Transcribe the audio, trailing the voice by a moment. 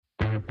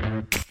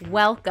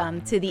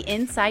Welcome to the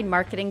Inside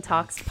Marketing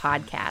Talks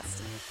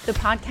podcast, the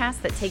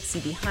podcast that takes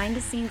you behind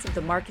the scenes of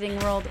the marketing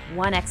world,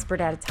 one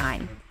expert at a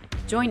time.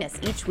 Join us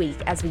each week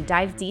as we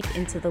dive deep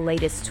into the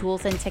latest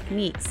tools and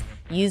techniques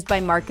used by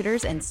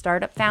marketers and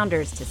startup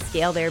founders to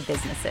scale their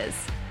businesses.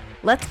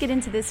 Let's get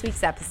into this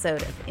week's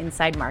episode of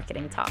Inside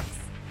Marketing Talks.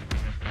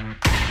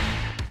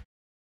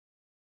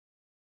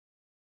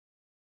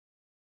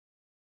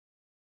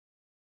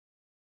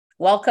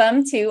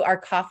 Welcome to our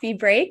coffee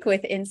break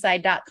with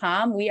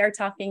Inside.com. We are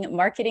talking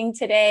marketing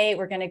today.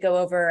 We're going to go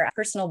over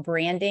personal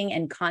branding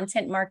and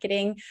content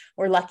marketing.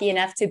 We're lucky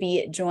enough to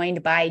be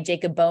joined by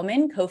Jacob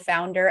Bowman,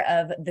 co-founder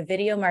of the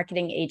video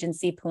marketing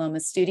agency Paloma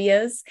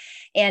Studios.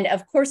 And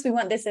of course, we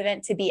want this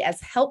event to be as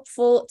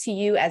helpful to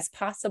you as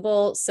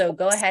possible. So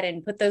go ahead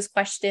and put those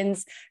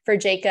questions for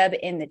Jacob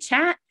in the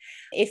chat.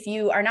 If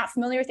you are not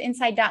familiar with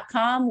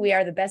Inside.com, we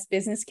are the best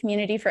business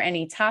community for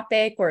any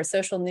topic. We're a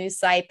social news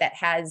site that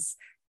has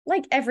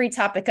like every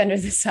topic under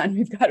the sun.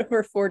 We've got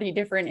over 40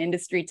 different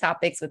industry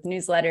topics with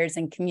newsletters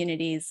and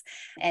communities.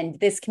 And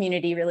this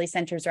community really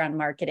centers around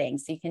marketing.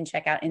 So you can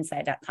check out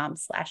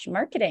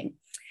inside.com/marketing.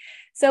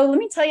 So let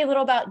me tell you a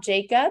little about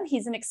Jacob.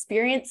 He's an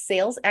experienced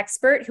sales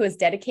expert who has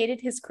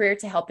dedicated his career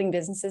to helping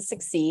businesses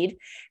succeed.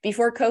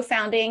 Before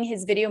co-founding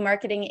his video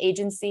marketing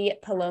agency,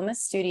 Paloma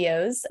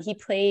Studios, he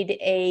played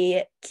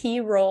a key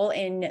role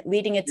in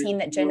leading a team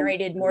that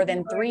generated more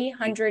than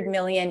 $300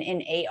 million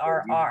in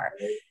ARR.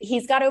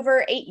 He's got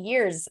over 8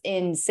 years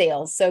in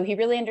sales, so he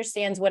really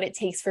understands what it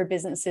takes for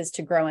businesses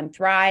to grow and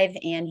thrive,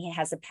 and he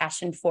has a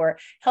passion for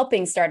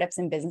helping startups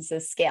and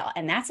businesses scale.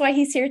 And that's why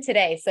he's here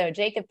today. So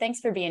Jacob, thanks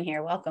for being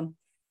here. Welcome.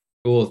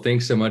 Cool.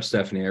 Thanks so much,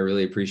 Stephanie. I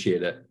really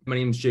appreciate it. My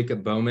name is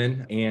Jacob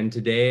Bowman, and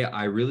today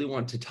I really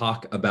want to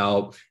talk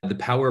about the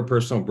power of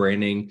personal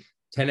branding,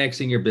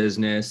 10xing your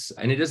business.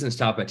 And it doesn't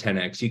stop at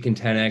 10x. You can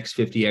 10x,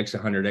 50x,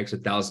 100x,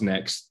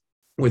 1000x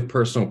with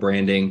personal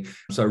branding.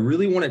 So I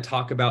really want to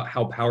talk about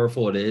how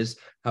powerful it is,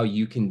 how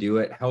you can do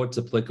it, how it's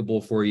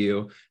applicable for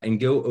you, and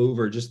go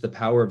over just the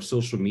power of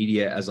social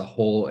media as a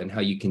whole and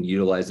how you can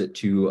utilize it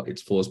to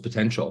its fullest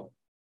potential.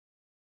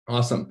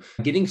 Awesome.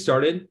 Getting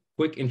started.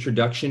 Quick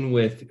introduction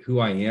with who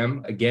I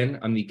am. Again,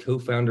 I'm the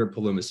co-founder of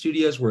Paloma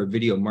Studios. We're a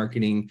video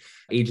marketing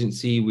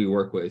agency. We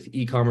work with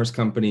e-commerce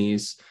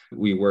companies.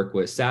 We work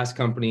with SaaS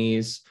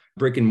companies,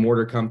 brick and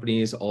mortar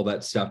companies, all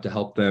that stuff to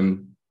help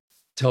them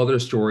tell their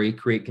story,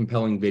 create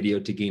compelling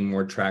video to gain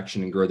more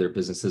traction and grow their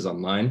businesses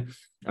online.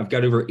 I've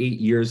got over 8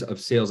 years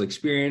of sales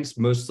experience,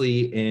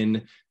 mostly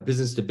in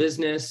business to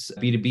business,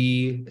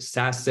 B2B,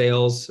 SaaS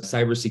sales,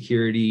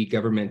 cybersecurity,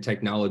 government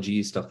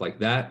technology, stuff like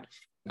that.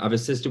 I've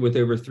assisted with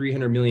over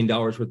 $300 million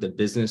worth of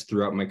business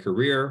throughout my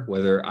career,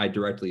 whether I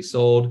directly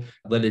sold,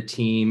 led a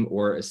team,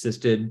 or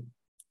assisted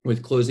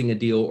with closing a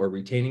deal or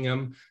retaining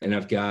them. And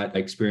I've got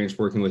experience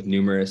working with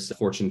numerous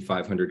Fortune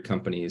 500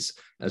 companies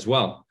as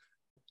well.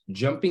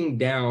 Jumping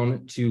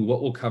down to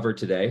what we'll cover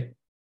today.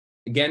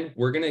 Again,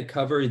 we're going to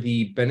cover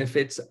the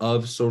benefits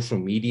of social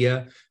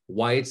media,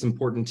 why it's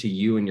important to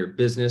you and your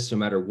business, no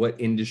matter what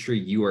industry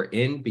you are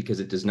in, because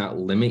it does not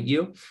limit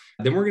you.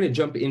 Then we're going to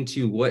jump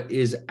into what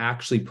is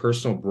actually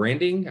personal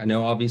branding. I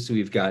know obviously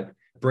we've got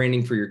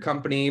branding for your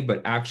company,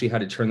 but actually how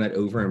to turn that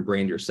over and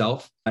brand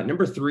yourself.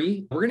 Number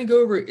 3, we're going to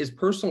go over is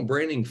personal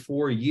branding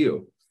for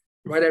you.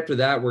 Right after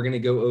that, we're going to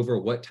go over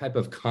what type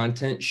of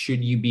content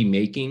should you be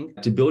making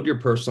to build your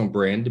personal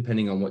brand,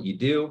 depending on what you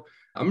do.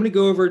 I'm going to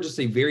go over just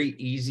a very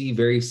easy,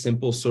 very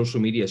simple social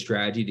media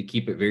strategy to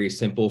keep it very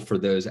simple for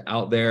those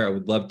out there. I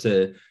would love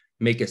to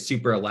make a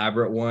super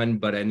elaborate one,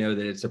 but I know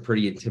that it's a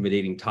pretty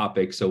intimidating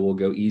topic, so we'll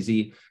go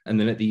easy. And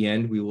then at the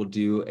end, we will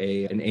do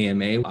an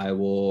AMA. I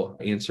will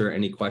answer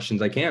any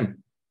questions I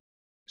can.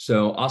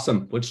 So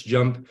awesome. Let's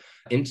jump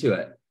into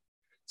it.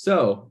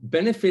 So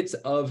benefits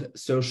of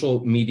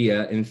social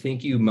media, and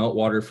thank you,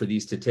 Meltwater, for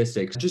these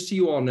statistics. Just so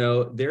you all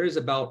know, there is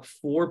about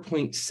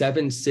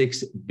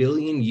 4.76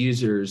 billion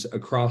users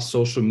across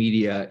social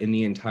media in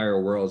the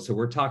entire world. So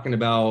we're talking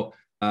about,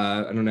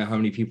 I don't know how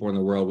many people in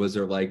the world, was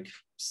there like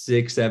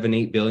 6, 7,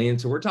 8 billion?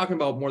 So we're talking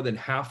about more than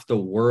half the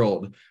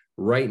world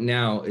right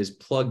now is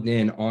plugged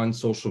in on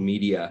social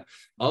media.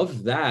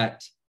 Of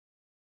that,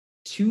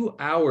 2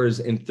 hours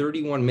and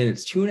 31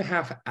 minutes,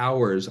 2.5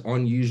 hours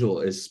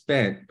unusual is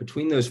spent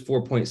between those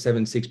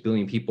 4.76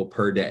 billion people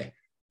per day.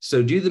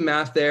 So do the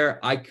math there.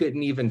 I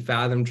couldn't even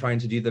fathom trying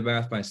to do the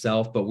math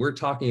myself, but we're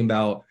talking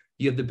about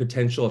you have the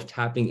potential of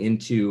tapping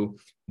into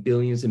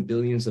billions and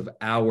billions of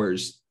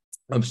hours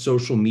of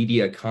social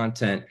media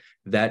content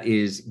that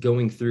is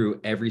going through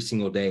every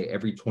single day,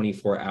 every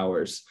 24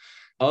 hours.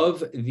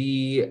 Of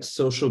the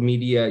social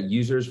media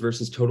users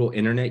versus total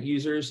internet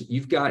users,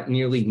 you've got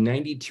nearly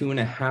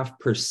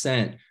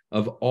 92.5%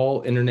 of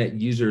all internet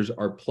users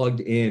are plugged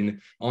in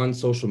on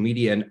social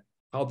media. And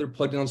how they're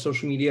plugged in on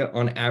social media,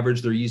 on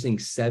average, they're using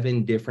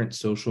 7 different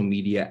social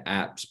media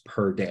apps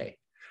per day.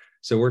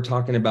 So we're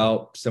talking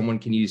about someone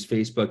can use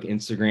Facebook,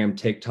 Instagram,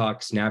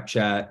 TikTok,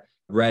 Snapchat,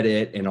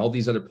 Reddit, and all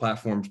these other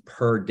platforms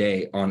per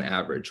day on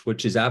average,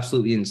 which is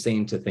absolutely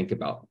insane to think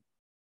about.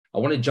 I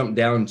want to jump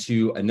down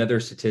to another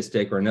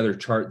statistic or another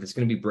chart that's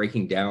going to be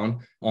breaking down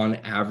on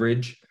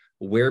average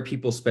where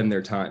people spend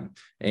their time.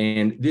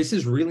 And this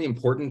is really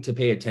important to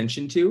pay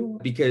attention to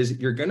because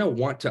you're going to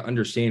want to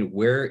understand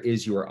where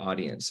is your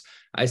audience.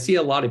 I see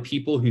a lot of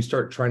people who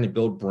start trying to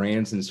build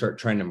brands and start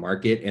trying to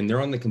market, and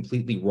they're on the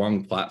completely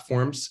wrong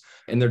platforms.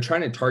 And they're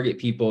trying to target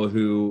people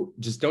who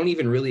just don't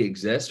even really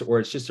exist,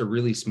 or it's just a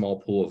really small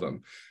pool of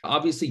them.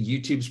 Obviously,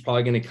 YouTube's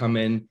probably going to come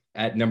in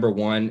at number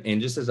one. And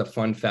just as a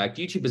fun fact,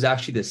 YouTube is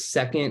actually the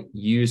second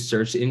used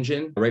search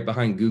engine right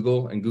behind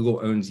Google, and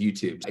Google owns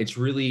YouTube. It's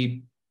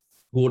really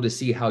cool to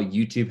see how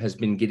YouTube has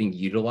been getting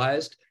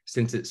utilized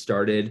since it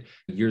started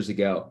years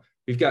ago.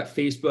 We've got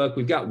Facebook,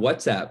 we've got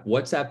WhatsApp.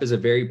 WhatsApp is a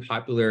very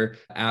popular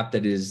app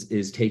that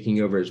is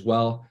taking over as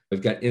well.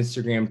 We've got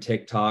Instagram,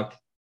 TikTok,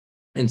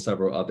 and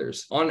several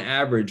others. On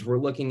average, we're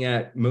looking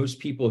at most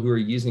people who are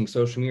using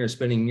social media are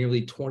spending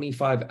nearly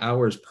 25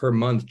 hours per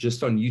month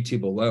just on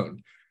YouTube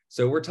alone.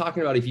 So we're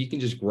talking about if you can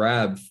just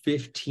grab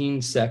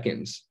 15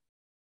 seconds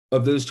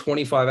of those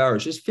 25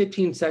 hours, just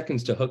 15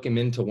 seconds to hook them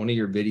into one of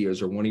your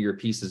videos or one of your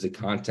pieces of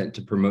content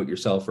to promote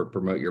yourself or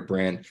promote your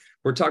brand.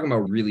 We're talking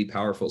about really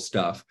powerful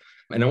stuff.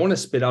 And I want to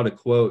spit out a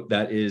quote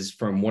that is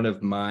from one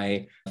of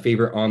my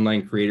favorite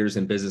online creators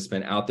and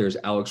businessmen out there, is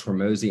Alex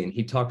Hormozi. And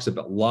he talks a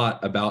lot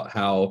about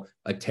how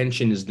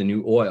attention is the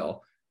new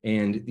oil.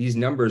 And these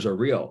numbers are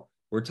real.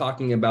 We're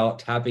talking about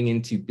tapping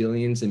into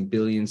billions and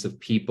billions of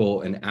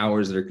people and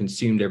hours that are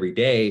consumed every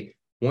day.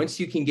 Once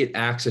you can get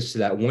access to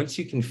that, once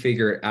you can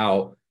figure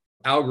out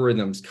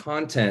algorithms,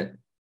 content,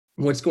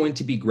 what's going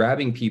to be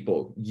grabbing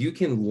people, you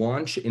can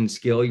launch and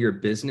scale your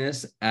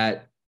business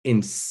at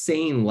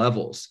insane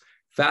levels,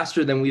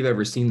 faster than we've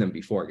ever seen them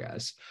before,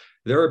 guys.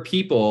 There are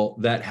people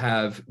that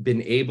have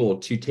been able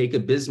to take a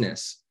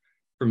business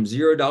from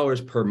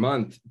 $0 per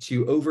month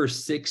to over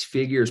 6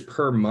 figures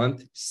per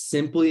month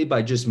simply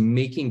by just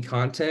making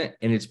content,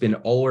 and it's been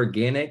all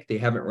organic. They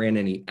haven't ran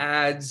any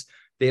ads.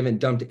 They haven't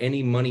dumped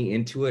any money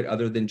into it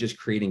other than just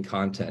creating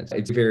content.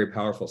 It's very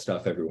powerful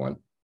stuff, everyone.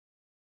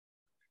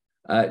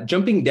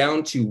 Jumping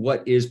down to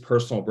what is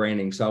personal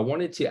branding. So I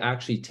wanted to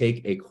actually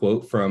take a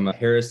quote from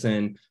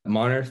Harrison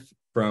Monarth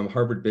from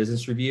Harvard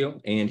Business Review,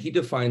 and he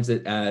defines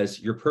it as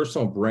your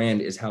personal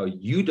brand is how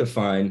you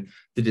define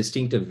the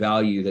distinctive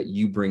value that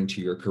you bring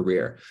to your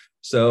career.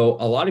 So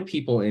a lot of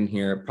people in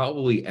here,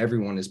 probably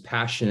everyone is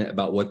passionate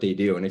about what they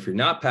do. And if you're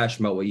not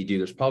passionate about what you do,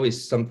 there's probably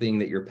something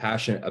that you're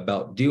passionate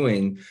about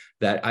doing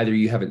that either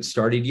you haven't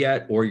started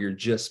yet or you're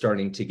just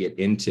starting to get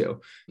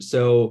into.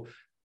 So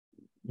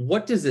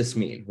what does this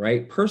mean,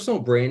 right? Personal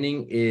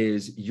branding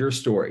is your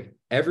story.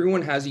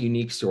 Everyone has a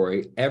unique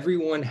story.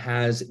 Everyone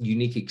has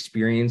unique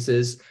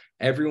experiences.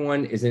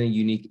 Everyone is in a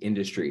unique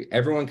industry.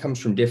 Everyone comes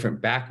from different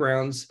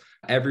backgrounds.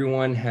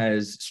 Everyone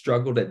has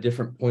struggled at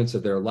different points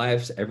of their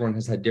lives. Everyone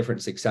has had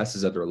different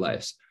successes of their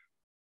lives.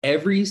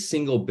 Every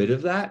single bit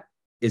of that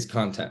is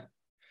content.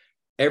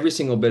 Every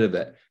single bit of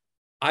it.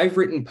 I've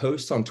written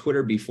posts on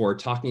Twitter before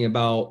talking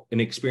about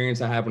an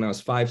experience I had when I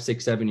was 5,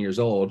 6, 7 years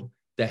old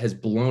that has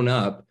blown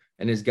up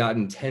and has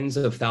gotten tens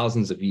of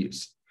thousands of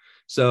views.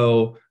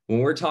 So when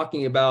we're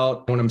talking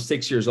about when I'm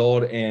 6 years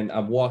old and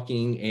I'm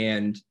walking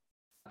and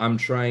I'm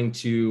trying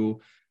to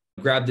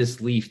grab this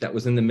leaf that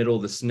was in the middle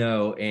of the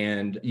snow,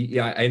 and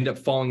I ended up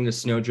falling in the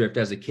snowdrift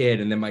as a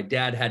kid. And then my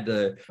dad had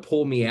to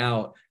pull me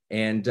out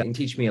and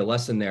teach me a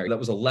lesson there. That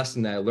was a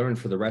lesson that I learned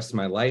for the rest of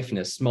my life. And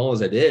as small as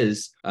it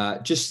is,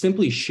 just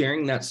simply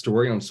sharing that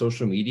story on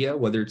social media,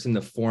 whether it's in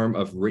the form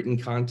of written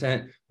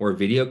content or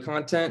video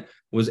content,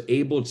 was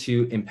able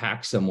to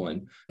impact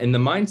someone. And the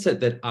mindset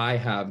that I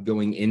have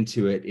going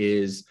into it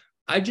is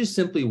I just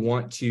simply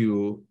want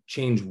to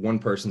change one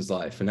person's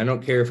life. And I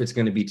don't care if it's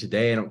going to be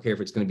today. I don't care if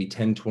it's going to be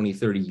 10, 20,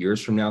 30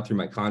 years from now through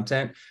my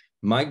content.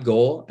 My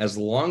goal, as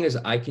long as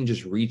I can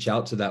just reach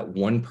out to that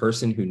one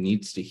person who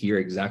needs to hear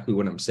exactly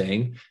what I'm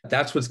saying,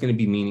 that's what's going to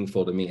be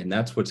meaningful to me. And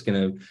that's what's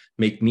going to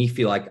make me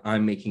feel like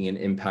I'm making an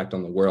impact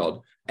on the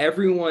world.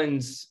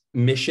 Everyone's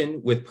mission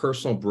with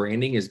personal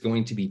branding is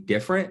going to be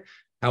different.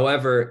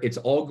 However, it's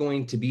all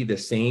going to be the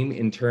same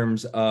in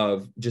terms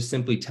of just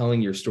simply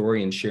telling your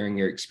story and sharing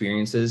your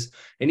experiences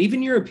and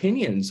even your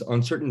opinions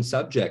on certain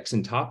subjects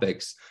and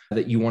topics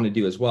that you want to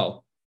do as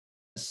well.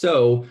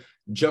 So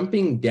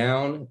jumping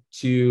down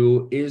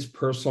to, is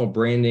personal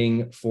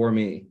branding for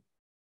me?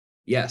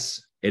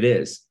 Yes, it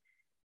is.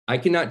 I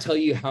cannot tell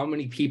you how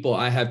many people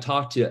I have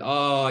talked to.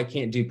 Oh, I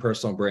can't do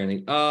personal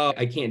branding. Oh,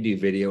 I can't do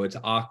video. It's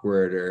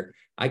awkward, or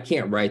I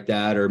can't write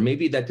that, or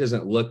maybe that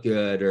doesn't look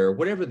good, or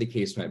whatever the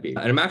case might be.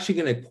 And I'm actually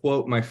going to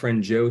quote my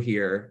friend Joe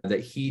here,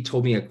 that he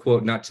told me a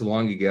quote not too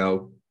long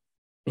ago.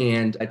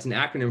 And it's an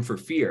acronym for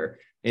FEAR.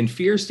 And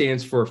FEAR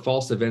stands for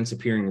false events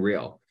appearing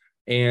real.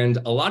 And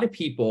a lot of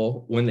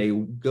people, when they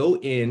go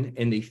in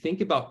and they think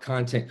about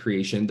content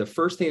creation, the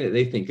first thing that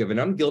they think of, and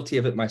I'm guilty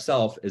of it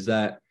myself, is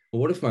that,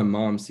 well, what if my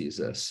mom sees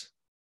this?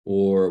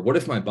 Or what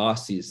if my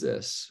boss sees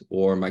this?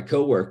 Or my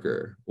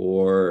coworker,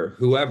 or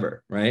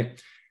whoever,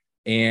 right?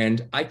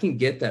 And I can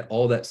get that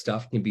all that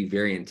stuff can be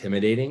very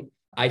intimidating.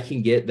 I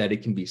can get that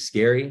it can be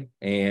scary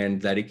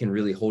and that it can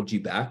really hold you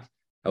back.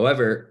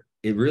 However,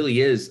 it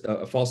really is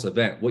a false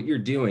event. What you're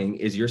doing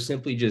is you're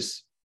simply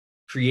just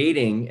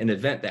creating an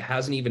event that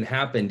hasn't even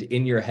happened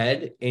in your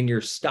head, and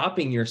you're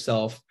stopping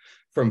yourself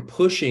from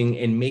pushing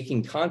and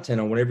making content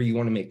on whatever you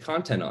want to make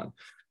content on.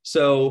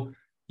 So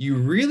you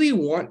really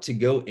want to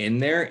go in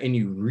there and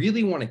you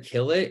really want to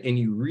kill it, and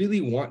you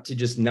really want to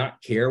just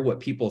not care what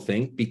people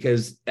think,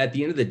 because at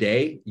the end of the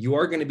day, you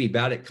are going to be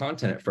bad at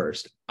content at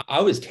first.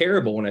 I was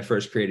terrible when I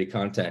first created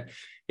content.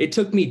 It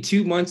took me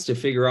 2 months to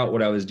figure out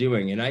what I was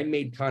doing, and I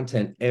made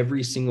content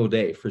every single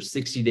day for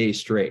 60 days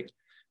straight.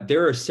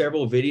 There are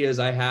several videos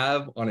I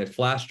have on a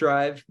flash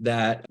drive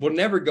that will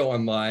never go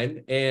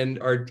online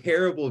and are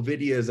terrible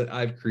videos that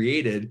I've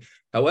created.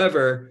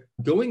 However,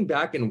 going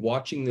back and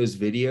watching those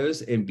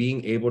videos and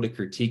being able to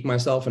critique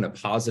myself in a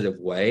positive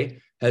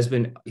way has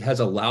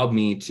allowed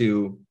me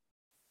to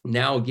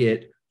now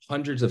get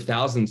hundreds of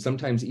thousands,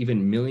 sometimes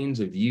even millions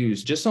of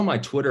views just on my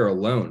Twitter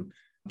alone,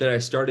 that I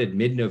started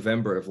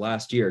mid-November of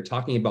last year,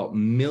 talking about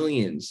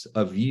millions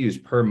of views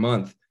per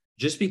month,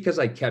 just because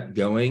I kept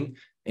going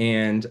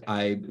and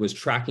I was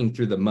tracking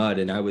through the mud,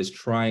 and I was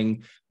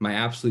trying my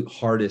absolute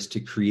hardest to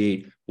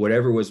create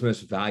whatever was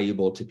most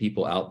valuable to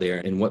people out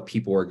there and what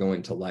people are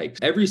going to like.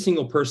 Every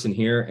single person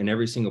here and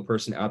every single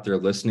person out there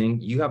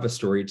listening, you have a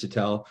story to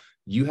tell.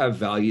 You have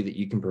value that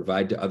you can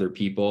provide to other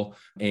people,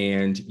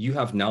 and you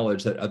have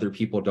knowledge that other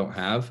people don't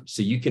have.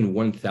 So you can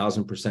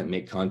 1000%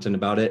 make content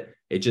about it.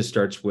 It just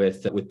starts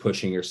with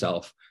pushing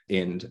yourself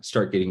and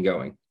start getting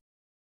going.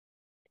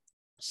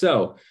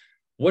 So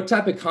what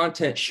type of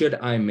content should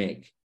I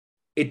make?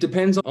 It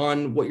depends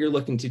on what you're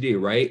looking to do,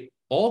 right?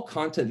 All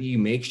content that you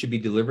make should be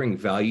delivering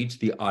value to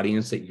the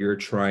audience that you're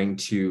trying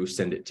to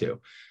send it to.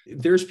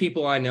 There's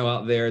people I know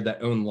out there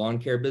that own lawn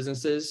care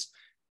businesses,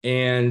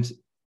 and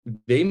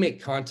they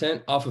make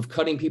content off of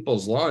cutting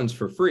people's lawns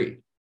for free.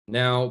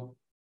 Now,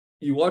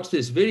 you watch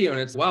this video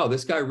and it's, wow,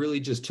 this guy really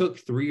just took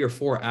 3 or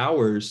 4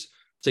 hours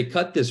to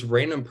cut this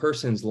random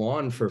person's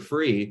lawn for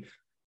free.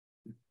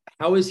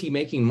 How is he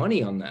making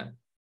money on that?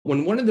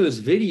 When one of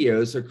those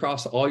videos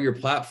across all your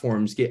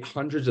platforms get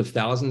hundreds of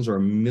thousands or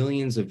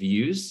millions of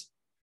views,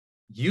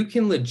 you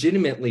can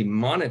legitimately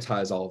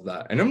monetize all of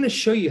that. And I'm going to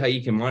show you how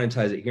you can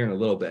monetize it here in a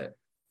little bit.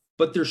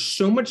 But there's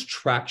so much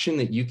traction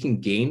that you can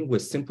gain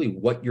with simply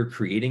what you're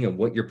creating and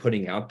what you're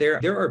putting out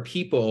there. There are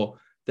people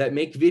that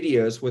make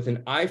videos with an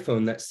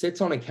iPhone that sits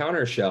on a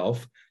counter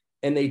shelf,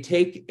 and they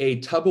take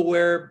a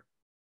Tupperware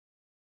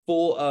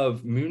full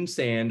of moon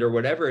sand or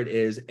whatever it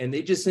is, and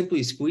they just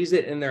simply squeeze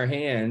it in their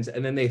hands,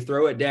 and then they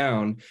throw it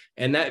down,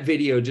 and that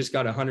video just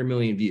got 100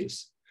 million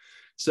views.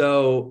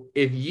 So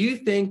if you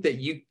think that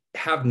you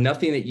have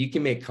nothing that you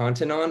can make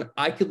content on,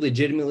 I could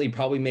legitimately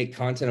probably make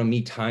content on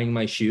me tying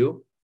my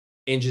shoe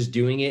and just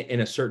doing it in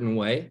a certain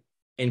way,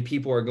 and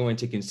people are going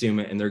to consume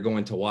it, and they're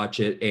going to watch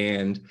it,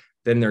 and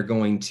then they're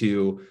going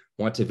to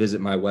want to visit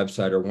my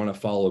website or want to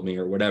follow me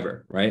or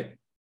whatever, right?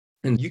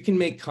 And you can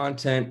make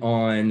content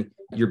on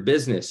your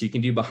business. You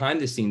can do behind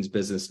the scenes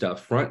business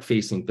stuff, front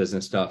facing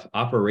business stuff,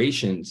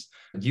 operations.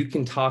 You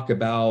can talk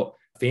about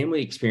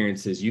family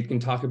experiences. You can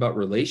talk about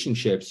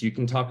relationships. You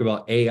can talk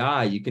about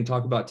AI. You can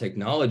talk about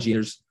technology.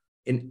 There's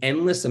an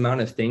endless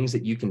amount of things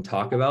that you can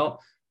talk about.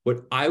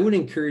 What I would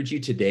encourage you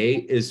today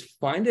is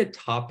find a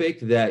topic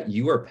that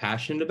you are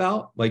passionate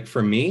about. Like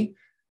for me,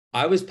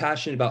 I was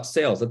passionate about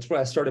sales. That's what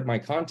I started my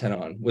content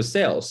on, was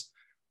sales.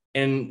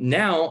 And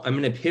now I'm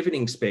in a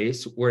pivoting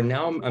space where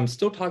now I'm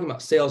still talking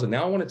about sales. And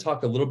now I want to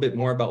talk a little bit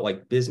more about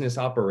like business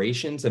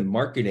operations and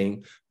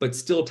marketing, but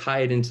still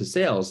tie it into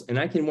sales. And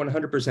I can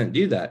 100%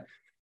 do that.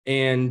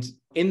 And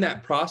in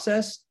that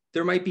process,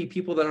 there might be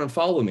people that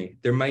unfollow me.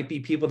 There might be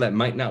people that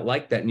might not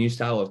like that new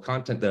style of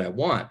content that I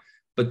want,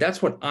 but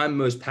that's what I'm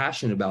most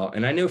passionate about.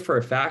 And I know for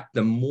a fact,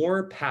 the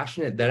more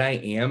passionate that I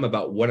am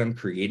about what I'm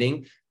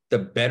creating, the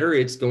better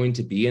it's going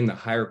to be and the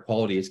higher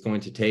quality it's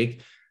going to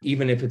take,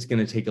 even if it's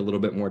going to take a little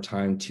bit more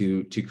time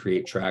to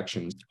create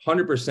traction.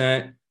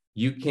 100%,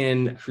 you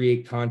can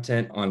create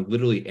content on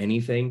literally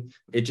anything.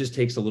 It just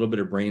takes a little bit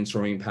of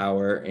brainstorming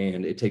power,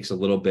 and it takes a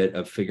little bit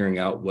of figuring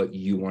out what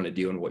you want to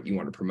do and what you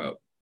want to promote.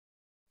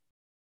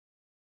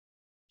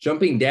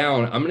 Jumping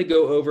down, I'm going to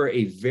go over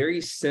a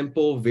very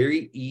simple,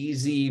 very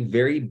easy,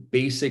 very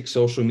basic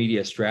social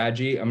media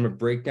strategy. I'm going to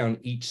break down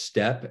each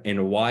step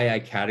and why I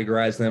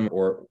categorize them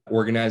or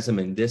organize them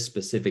in this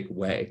specific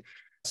way.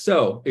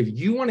 So if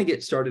you want to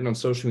get started on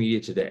social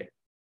media today,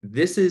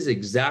 this is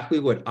exactly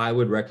what I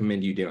would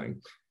recommend you doing.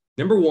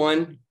 Number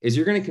one is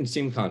you're going to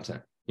consume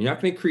content. You're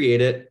not going to create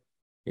it.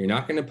 You're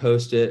not going to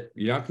post it.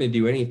 You're not going to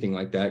do anything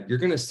like that. You're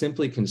going to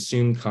simply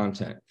consume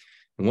content.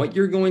 And what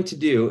you're going to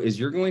do is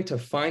you're going to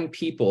find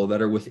people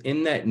that are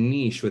within that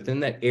niche,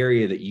 within that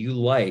area that you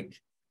like,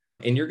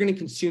 and you're going to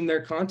consume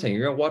their content.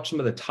 You're going to watch some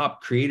of the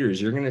top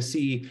creators. You're going to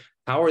see,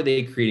 how are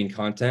they creating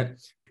content?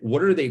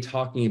 What are they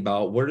talking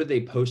about? What are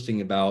they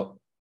posting about?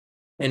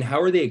 And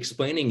how are they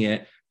explaining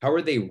it? How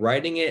are they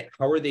writing it?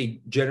 How are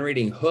they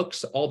generating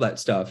hooks? All that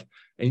stuff.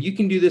 And you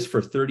can do this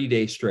for 30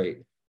 days straight.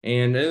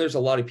 And I know there's a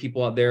lot of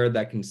people out there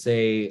that can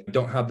say,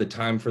 don't have the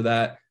time for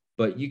that,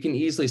 but you can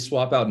easily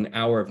swap out an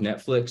hour of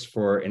Netflix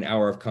for an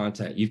hour of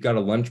content. You've got a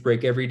lunch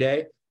break every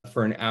day.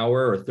 For an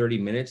hour or 30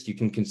 minutes, you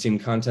can consume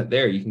content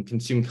there. You can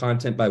consume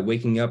content by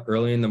waking up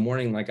early in the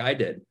morning like I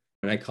did.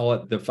 And I call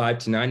it the 5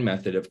 to 9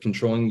 method of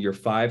controlling your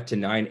 5 to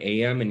 9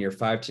 a.m. and your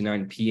 5 to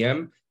 9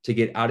 p.m. to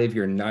get out of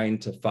your 9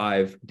 to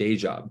 5 day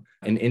job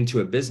and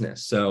into a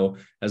business. So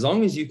as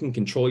long as you can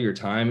control your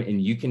time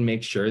and you can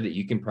make sure that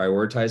you can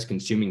prioritize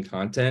consuming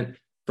content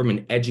from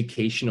an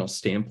educational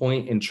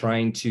standpoint and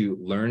trying to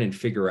learn and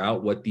figure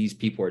out what these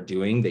people are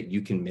doing that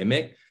you can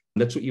mimic,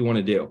 that's what you want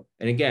to do.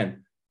 And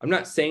again, I'm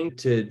not saying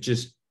to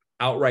just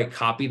outright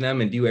copy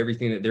them and do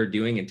everything that they're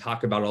doing and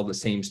talk about all the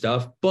same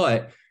stuff,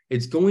 but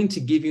it's going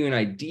to give you an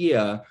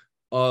idea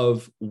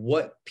of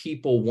what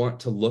people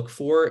want to look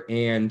for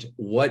and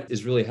what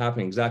is really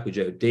happening. Exactly,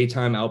 Joe.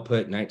 Daytime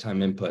output,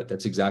 nighttime input.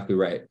 That's exactly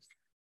right.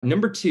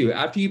 Number 2,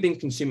 after you've been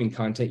consuming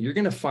content, you're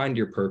going to find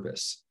your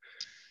purpose.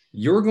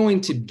 You're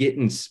going to get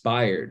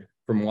inspired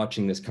from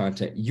watching this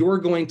content. You're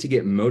going to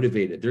get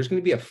motivated. There's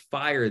going to be a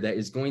fire that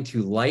is going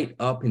to light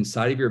up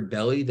inside of your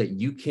belly that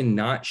you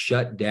cannot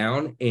shut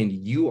down. And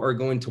you are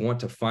going to want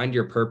to find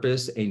your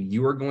purpose, and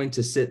you are going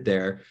to sit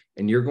there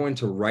and you're going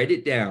to write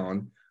it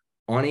down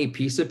on a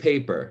piece of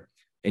paper,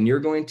 and you're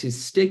going to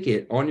stick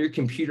it on your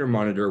computer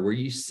monitor where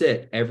you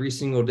sit every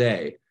single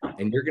day.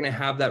 And you're going to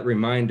have that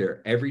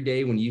reminder every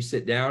day when you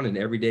sit down and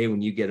every day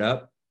when you get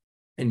up,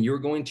 and you're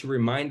going to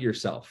remind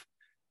yourself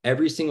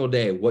every single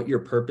day what your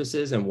purpose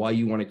is and why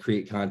you want to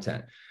create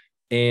content.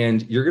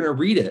 And you're going to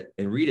read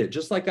it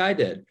just like I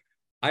did.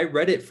 I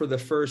read it for the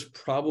first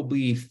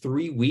probably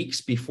 3 weeks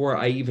before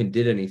I even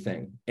did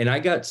anything. And I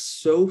got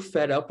so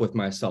fed up with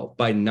myself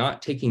by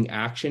not taking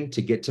action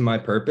to get to my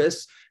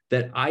purpose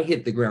that I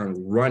hit the ground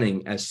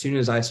running as soon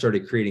as I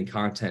started creating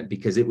content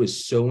because it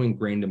was so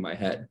ingrained in my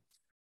head.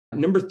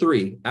 Number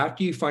 3,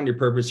 after you find your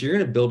purpose, you're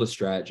going to build a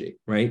strategy,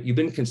 right? You've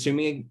been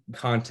consuming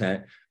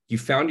content. You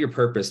found your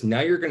purpose.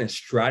 Now you're going to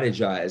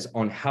strategize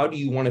on how do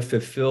you want to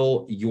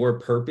fulfill your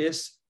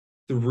purpose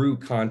through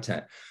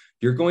content.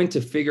 You're going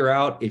to figure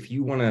out if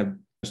you want to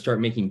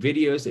start making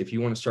videos, if you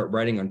want to start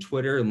writing on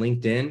Twitter and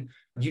LinkedIn.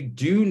 You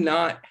do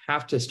not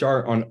have to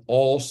start on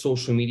all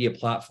social media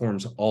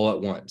platforms all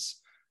at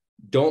once.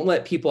 Don't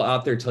let people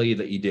out there tell you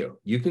that you do.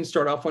 You can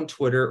start off on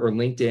Twitter or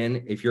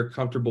LinkedIn if you're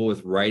comfortable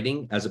with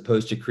writing as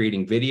opposed to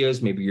creating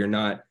videos. Maybe you're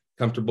not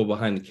comfortable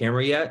behind the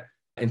camera yet.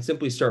 And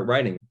simply start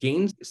writing,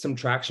 gain some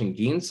traction,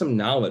 gain some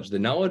knowledge. The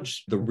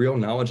real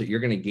knowledge that you're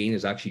going to gain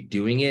is actually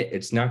doing it.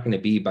 It's not going to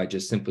be by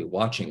just simply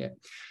watching it.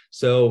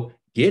 So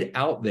get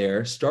out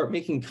there, start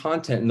making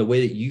content in the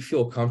way that you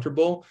feel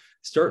comfortable,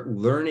 start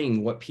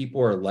learning what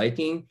people are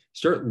liking,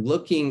 start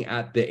looking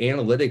at the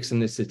analytics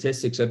and the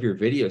statistics of your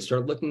video,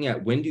 start looking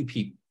at when do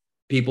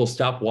people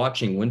stop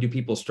watching, when do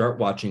people start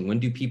watching, when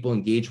do people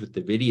engage with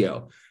the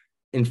video,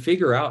 and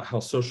figure out how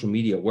social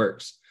media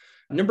works.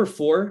 Number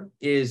 4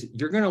 is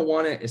you're going to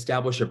want to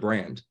establish a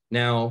brand.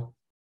 Now,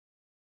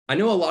 I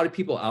know a lot of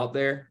people out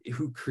there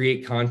who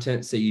create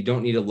content say you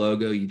don't need a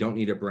logo, you don't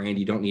need a brand,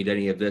 you don't need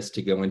any of this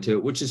to go into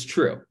it, which is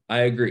true. I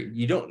agree.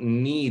 You don't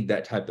need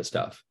that type of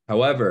stuff.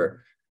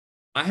 However,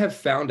 I have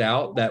found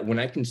out that when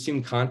I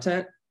consume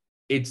content,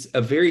 it's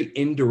a very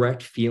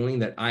indirect feeling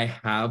that I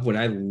have when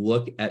I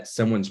look at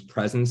someone's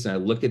presence and I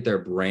look at their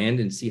brand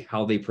and see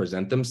how they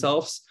present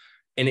themselves.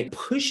 And it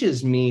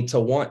pushes me to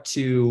want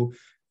to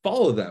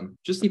follow them.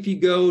 Just if you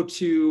go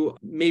to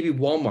maybe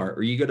Walmart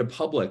or you go to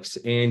Publix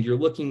and you're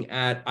looking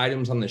at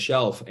items on the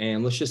shelf,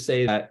 and let's just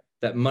say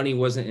that money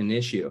wasn't an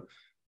issue,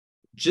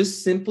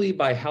 just simply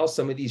by how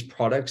some of these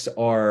products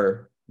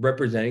are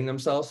representing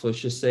themselves. Let's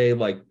just say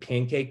like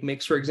pancake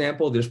mix, for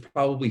example, there's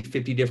probably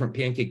 50 different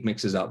pancake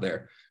mixes out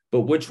there,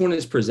 but which one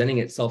is presenting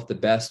itself the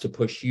best to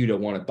push you to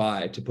want to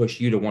buy, to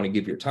push you to want to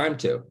give your time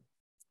to?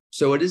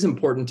 So it is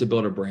important to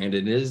build a brand,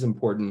 and it is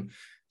important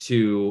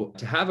to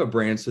have a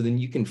brand so then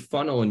you can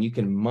funnel and you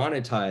can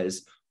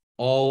monetize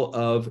all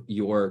of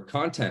your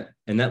content.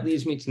 And that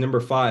leads me to number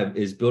 5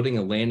 is building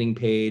a landing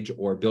page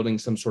or building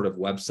some sort of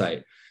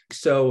website.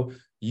 So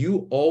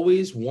you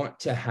always want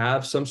to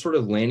have some sort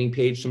of landing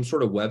page, some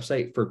sort of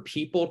website for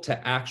people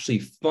to actually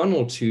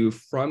funnel to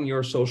from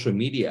your social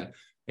media.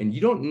 And you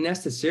don't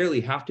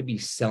necessarily have to be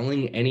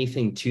selling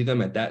anything to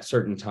them at that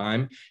certain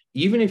time.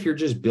 Even if you're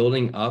just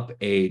building up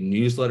a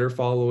newsletter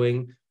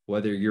following,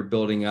 whether you're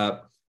building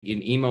up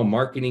an email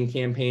marketing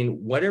campaign,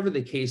 whatever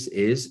the case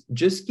is,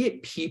 just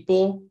get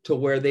people to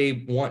where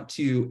they want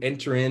to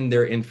enter in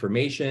their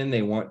information.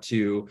 They want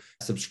to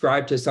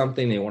subscribe to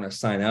something. They want to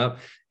sign up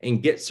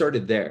and get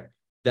started there.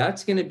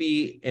 That's going to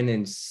be an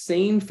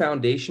insane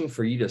foundation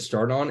for you to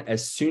start on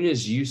as soon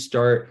as you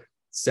start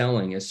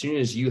selling, as soon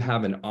as you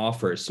have an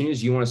offer, as soon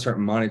as you want to start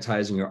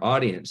monetizing your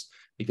audience.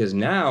 Because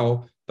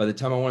now, by the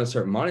time I want to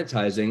start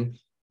monetizing,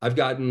 I've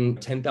gotten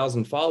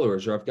 10,000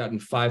 followers, or I've gotten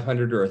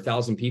 500 or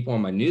 1,000 people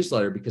on my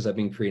newsletter because I've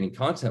been creating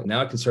content. Now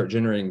I can start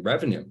generating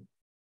revenue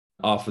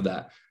off of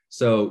that.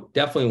 So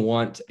definitely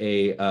want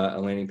a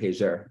landing page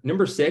there.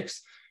 Number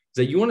 6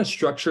 that you want to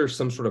structure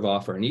some sort of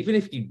offer. And even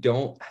if you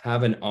don't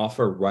have an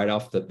offer right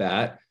off the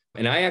bat,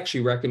 and I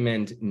actually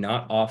recommend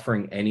not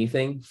offering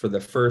anything for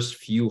the first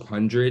few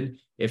hundred,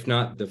 if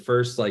not the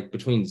first like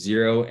between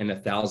 0 and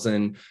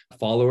 1,000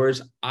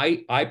 followers.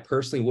 I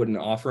personally wouldn't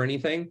offer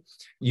anything.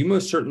 You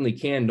most certainly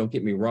can, don't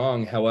get me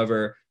wrong.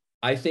 However,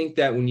 I think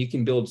that when you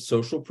can build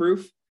social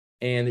proof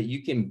and that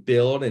you can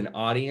build an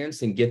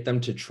audience and get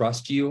them to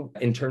trust you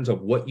in terms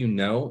of what you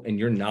know and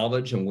your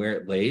knowledge and where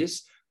it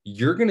lays,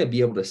 you're going to be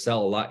able to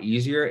sell a lot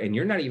easier. And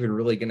you're not even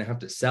really going to have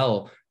to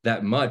sell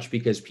that much,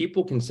 because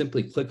people can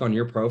simply click on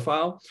your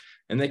profile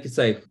and they could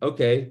say,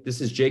 okay,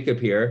 this is Jacob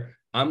here.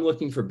 I'm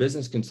looking for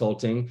business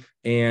consulting,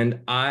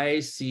 and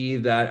I see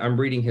that I'm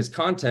reading his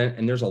content,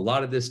 and there's a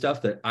lot of this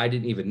stuff that I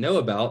didn't even know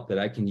about that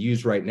I can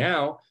use right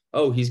now.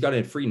 Oh, he's got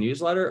a free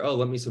newsletter. Oh,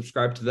 let me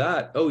subscribe to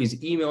that. Oh,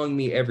 he's emailing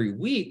me every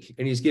week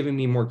and he's giving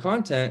me more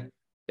content.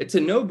 It's a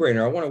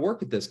no-brainer. I want to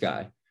work with this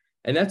guy.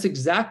 And that's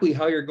exactly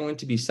how you're going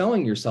to be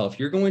selling yourself.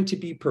 You're going to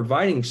be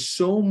providing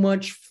so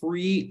much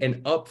free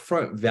and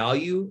upfront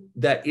value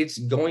that it's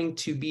going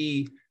to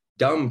be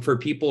dumb for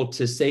people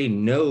to say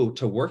no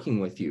to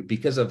working with you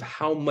because of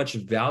how much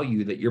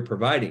value that you're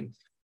providing.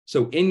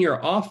 So in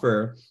your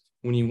offer,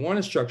 when you want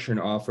to structure an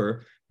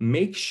offer,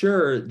 make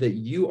sure that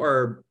you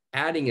are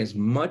adding as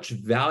much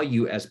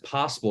value as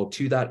possible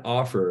to that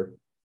offer,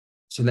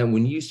 so that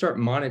when you start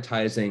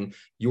monetizing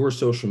your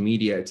social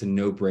media, it's a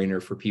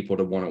no-brainer for people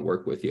to want to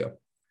work with you.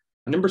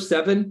 Number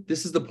 7,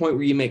 this is the point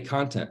where you make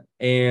content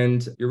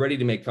and you're ready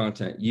to make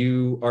content.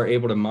 You are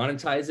able to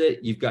monetize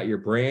it. You've got your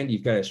brand,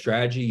 you've got a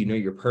strategy, you know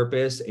your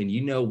purpose, and you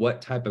know what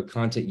type of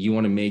content you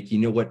want to make. You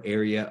know what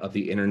area of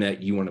the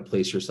internet you want to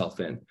place yourself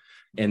in.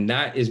 And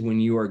that is when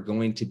you are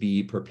going to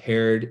be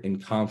prepared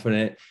and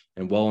confident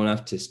and well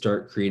enough to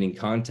start creating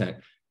content.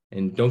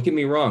 And don't get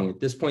me wrong,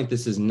 at this point,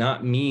 this does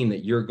not mean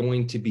that you're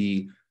going to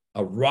be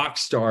a rock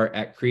star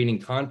at creating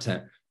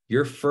content.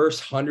 Your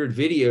first 100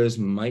 videos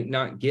might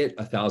not get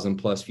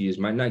 1,000+ views,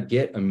 might not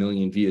get 1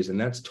 million views,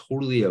 and that's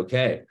totally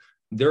okay.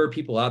 There are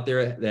people out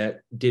there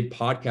that did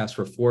podcasts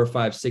for 4,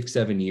 5, 6,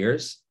 7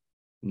 years,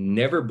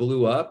 never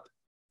blew up.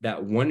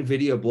 That one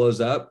video blows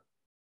up,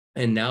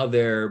 and now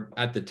they're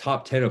at the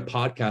top 10 of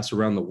podcasts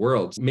around the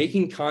world.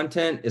 Making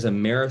content is a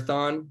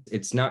marathon.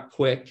 It's not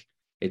quick.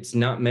 It's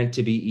not meant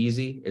to be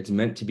easy. It's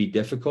meant to be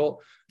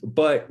difficult,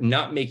 but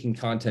not making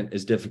content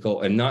is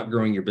difficult and not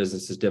growing your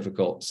business is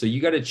difficult. So you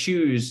got to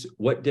choose,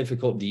 what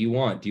difficult do you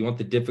want? Do you want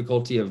the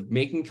difficulty of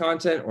making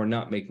content or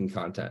not making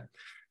content?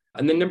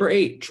 And then number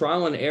 8,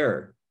 trial and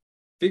error.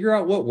 Figure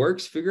out what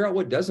works, figure out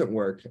what doesn't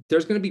work.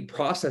 There's going to be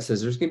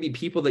processes. There's going to be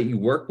people that you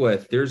work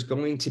with. There's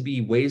going to be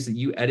ways that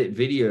you edit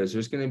videos.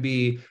 There's going to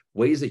be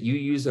ways that you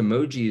use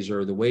emojis,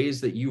 or the ways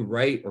that you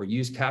write or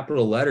use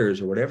capital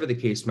letters, or whatever the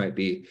case might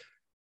be.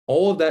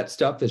 All of that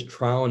stuff is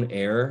trial and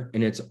error,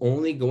 and it's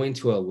only going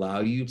to allow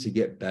you to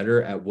get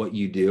better at what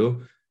you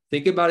do.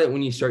 Think about it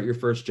when you start your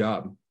first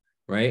job,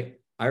 right?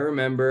 I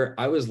remember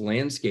I was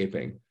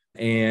landscaping,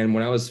 and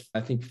when I was,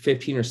 I think,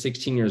 15 or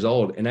 16 years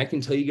old, and I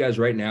can tell you guys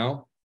right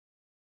now,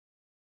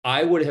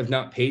 I would have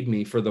not paid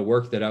me for the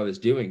work that I was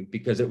doing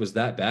because it was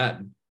that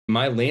bad.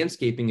 My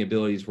landscaping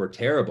abilities were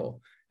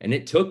terrible. And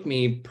it took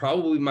me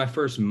probably my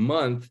first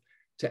month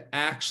to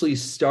actually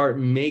start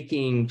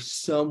making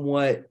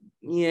somewhat,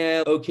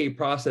 okay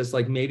process.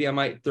 Like maybe I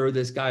might throw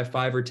this guy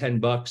 $5 or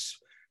 $10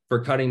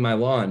 for cutting my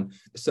lawn.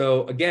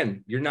 So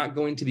again, you're not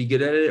going to be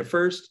good at it at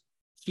first.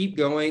 Keep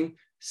going.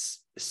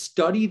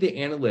 Study the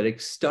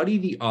analytics, study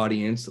the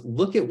audience,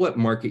 look at what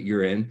market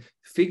you're in,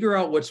 figure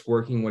out what's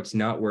working, what's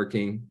not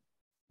working.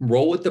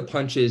 Roll with the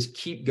punches,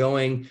 keep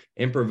going,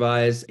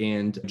 improvise,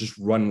 and just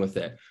run with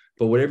it.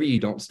 But whatever you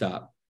don't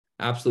stop,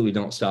 absolutely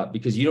don't stop,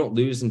 because you don't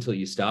lose until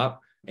you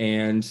stop,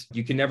 and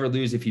you can never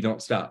lose if you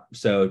don't stop.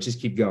 So just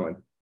keep going.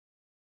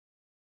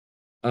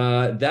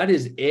 That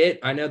is it.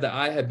 I know that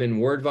I have been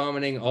word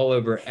vomiting all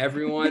over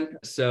everyone.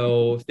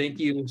 So thank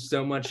you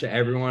so much to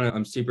everyone.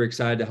 I'm super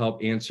excited to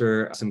help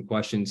answer some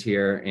questions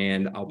here,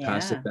 and I'll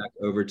pass it back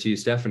over to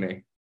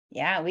Stephanie.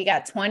 Yeah, we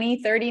got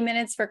 20, 30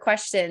 minutes for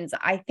questions.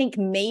 I think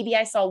maybe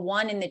I saw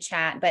one in the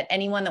chat, but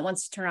anyone that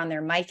wants to turn on their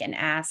mic and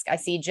ask, I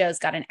see Joe's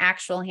got an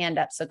actual hand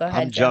up. So go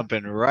ahead, I'm Joe.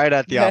 jumping right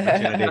at the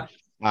opportunity.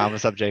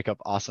 What's up, Jacob?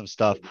 Awesome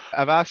stuff.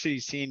 I've actually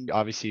seen,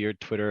 obviously, your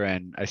Twitter,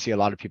 and I see a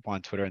lot of people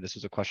on Twitter, and this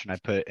was a question I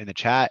put in the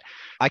chat.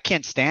 I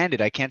can't stand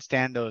it. I can't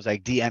stand those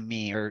like DM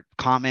me or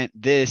comment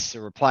this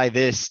or reply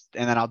this,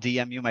 and then I'll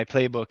DM you my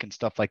playbook and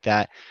stuff like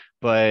that.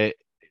 But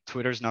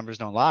Twitter's numbers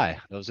don't lie.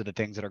 Those are the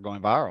things that are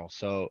going viral.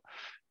 So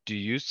do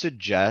you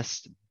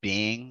suggest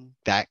being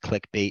that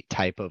clickbait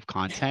type of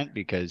content?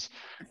 Because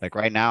like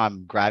right now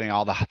I'm grabbing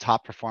all the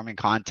top performing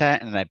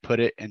content and I put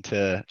it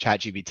into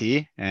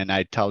ChatGPT and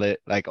I tell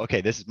it like,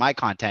 okay, this is my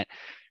content,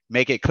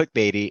 make it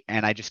clickbaity,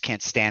 and I just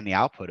can't stand the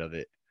output of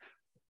it.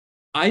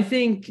 I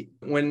think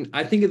when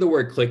I think of the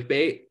word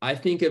clickbait, I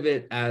think of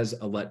it as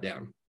a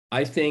letdown.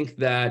 I think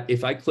that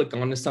if I click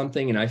onto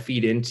something and I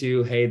feed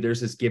into, hey,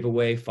 there's this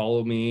giveaway,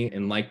 follow me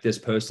and like this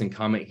post and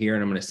comment here,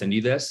 and I'm going to send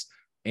you this,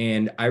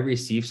 and I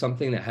receive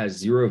something that has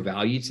zero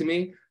value to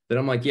me, then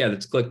I'm like, yeah,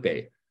 that's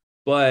clickbait.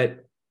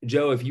 But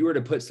Joe, if you were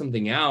to put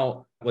something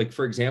out, like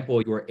for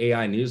example, your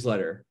AI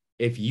newsletter,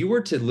 if you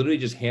were to literally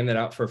just hand that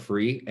out for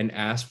free and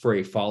ask for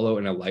a follow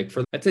and a like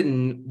for that's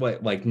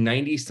like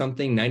 90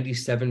 something,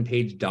 97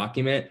 page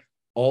document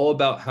all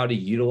about how to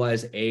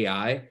utilize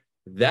AI.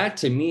 That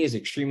to me is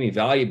extremely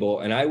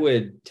valuable. And I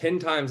would 10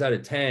 times out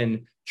of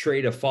 10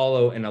 trade a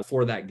follow and a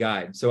for that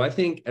guide. So I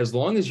think as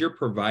long as you're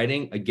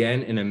providing,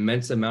 again, an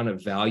immense amount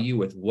of value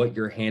with what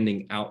you're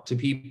handing out to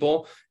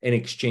people in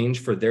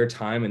exchange for their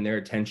time and their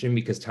attention,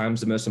 because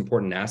time's the most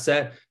important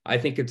asset, I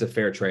think it's a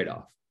fair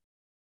trade-off.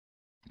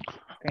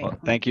 Well,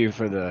 thank you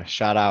for the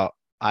shout out.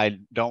 I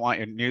don't want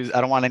your news.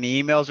 I don't want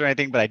any emails or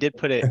anything, but I did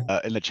put it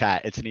in the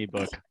chat. It's an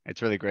ebook.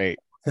 It's really great.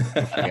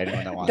 For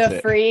anyone that wants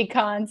the free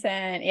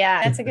content.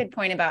 Yeah, that's a good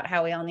point about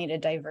how we all need to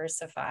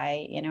diversify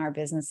in our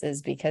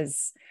businesses,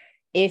 because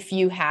if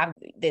you have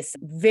this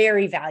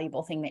very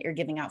valuable thing that you're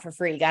giving out for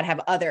free, you got to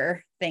have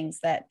other things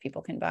that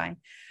people can buy.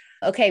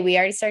 Okay, we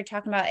already started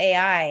talking about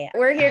AI.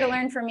 We're here to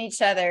learn from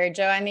each other.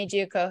 Joe, I made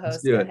you a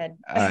co-host. Go ahead.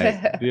 All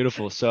right,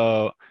 beautiful.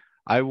 So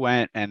I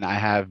went and I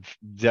have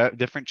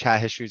different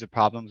chat histories of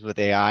problems with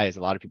AI as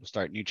a lot of people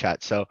start new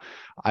chats. So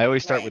I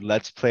always start with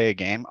let's play a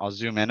game. I'll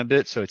zoom in a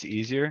bit so it's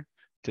easier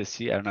to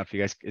see. I don't know if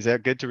you guys, is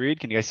that good to read?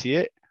 Can you guys see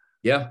it?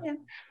 Yeah.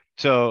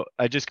 So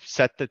I just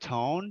set the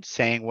tone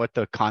saying what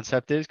the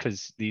concept is,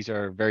 because these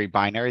are very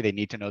binary. They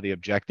need to know the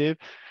objective.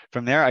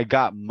 From there, I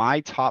got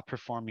my top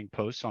performing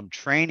post. So I'm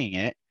training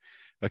it.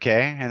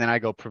 Okay. And then I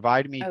go,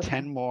 provide me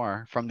 10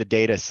 more from the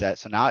data set.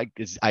 So now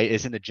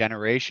it's in the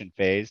generation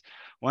phase.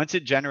 Once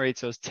it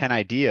generates those 10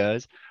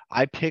 ideas,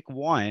 I pick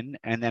one.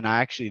 And then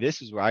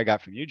this is where I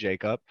got from you,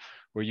 Jacob,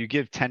 where you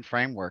give 10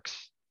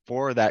 frameworks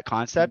for that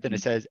concept. And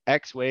it says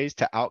X ways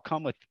to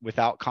outcome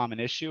without common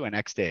issue and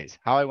X days.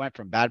 How I went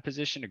from bad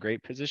position to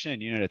great position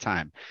in unit of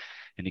time.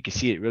 And you can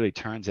see it really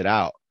turns it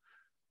out.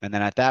 And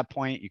then at that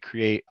point,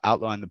 you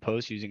outline the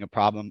post using a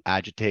problem,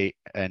 agitate,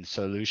 and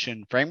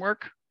solution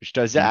framework, which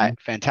does that.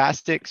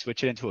 Fantastic.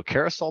 Switch it into a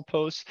carousel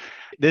post.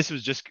 This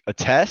was just a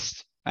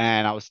test,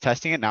 and I was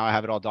testing it. Now I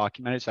have it all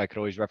documented, so I could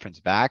always reference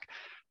back.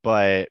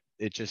 But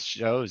it just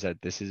shows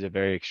that this is a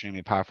very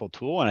extremely powerful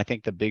tool. And I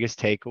think the biggest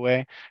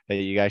takeaway that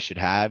you guys should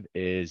have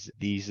is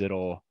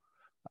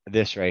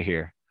this right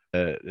here,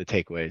 the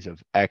takeaways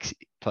of X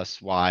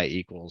plus Y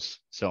equals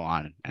so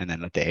on, and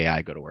then let the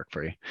AI go to work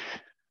for you.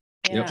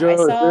 Yeah,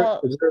 Joe,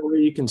 is there a way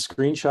you can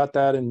screenshot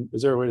that, and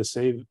is there a way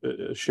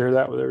to share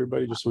that with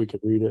everybody just so we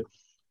can read it?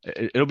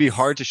 It'll be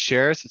hard to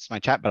share since it's my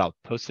chat, but I'll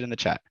post it in the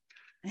chat.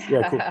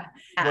 Yeah,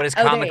 cool. What is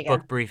comic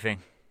book briefing?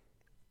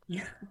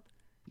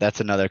 That's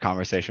another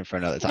conversation for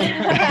another time.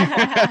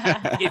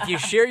 If you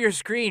share your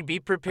screen, be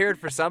prepared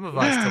for some of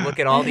us to look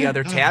at all the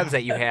other tabs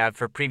that you have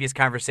for previous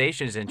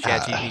conversations in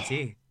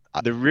ChatGPT.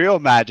 The real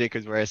magic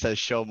is where it says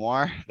show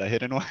more, the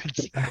hidden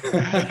ones.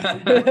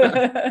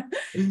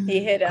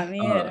 He hit him.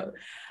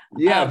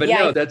 Yeah, but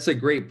no, that's a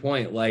great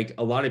point. Like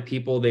a lot of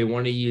people, they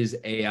want to use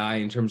AI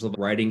in terms of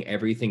writing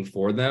everything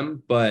for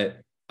them.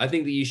 But I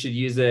think that you should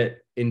use it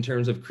in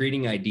terms of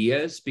creating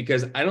ideas,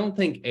 because I don't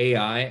think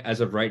AI, as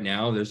of right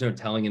now, there's no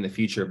telling in the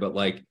future, but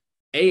like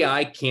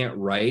AI can't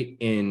write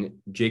in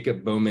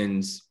Jacob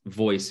Bowman's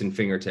voice and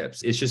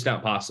fingertips. It's just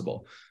not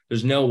possible.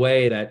 There's no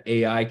way that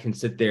AI can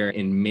sit there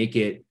and make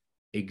it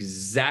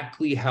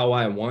exactly how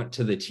I want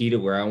to the T, to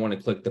where I want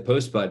to click the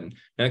post button.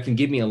 Now it can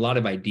give me a lot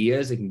of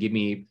ideas. It can give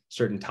me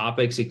certain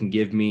topics. It can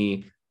give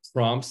me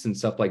prompts and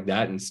stuff like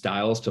that and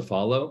styles to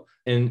follow.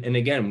 And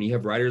again, when you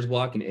have writer's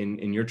block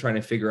and you're trying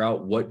to figure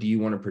out what do you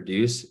want to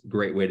produce,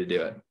 great way to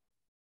do it.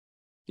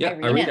 Yeah,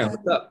 Irina,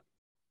 what's up?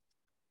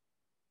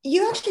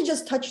 You actually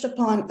just touched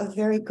upon a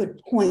very good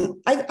point.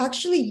 I've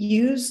actually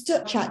used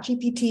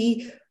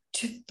ChatGPT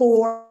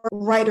for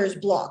writer's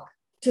block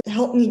to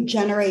help me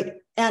generate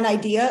an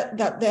idea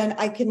that then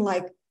I can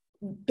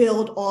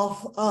build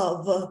off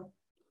of.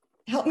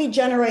 Help me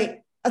generate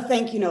a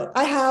thank you note.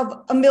 I have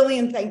a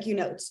million thank you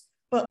notes,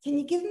 but can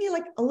you give me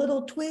a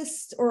little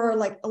twist or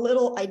a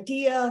little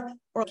idea,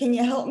 or can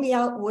you help me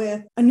out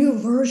with a new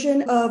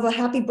version of a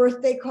happy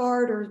birthday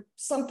card or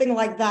something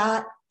like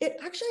that? It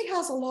actually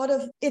has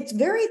it's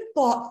very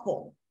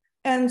thoughtful.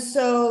 And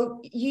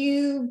so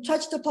you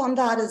touched upon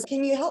that as,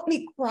 can you help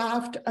me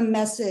craft a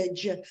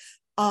message?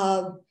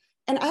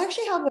 And I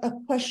actually have a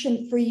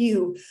question for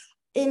you.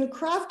 In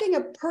crafting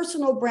a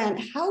personal brand,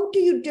 how do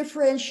you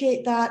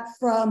differentiate that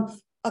from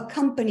a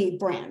company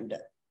brand?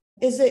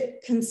 Is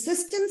it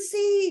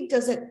consistency?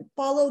 Does it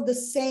follow the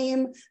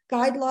same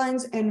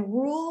guidelines and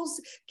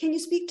rules? Can you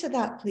speak to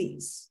that,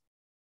 please?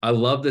 I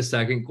love the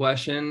second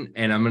question,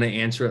 and I'm going to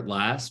answer it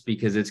last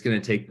because it's going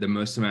to take the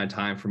most amount of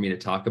time for me to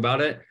talk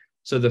about it.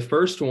 So the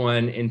first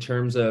one, in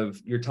terms of,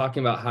 you're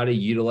talking about how to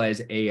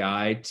utilize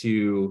AI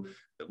to,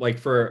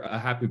 for a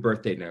happy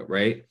birthday note,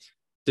 right?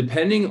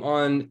 Depending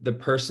on the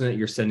person that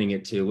you're sending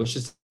it to, let's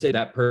just say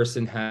that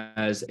person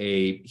has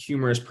a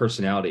humorous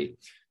personality.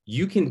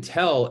 You can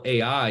tell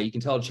AI, you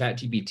can tell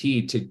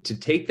ChatGPT to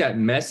take that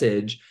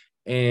message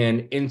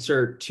and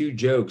insert 2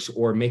 jokes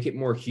or make it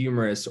more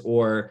humorous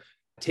or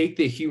take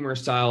the humor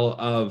style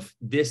of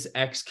this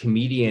ex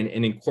comedian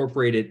and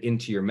incorporate it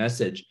into your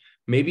message.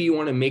 Maybe you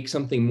want to make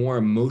something more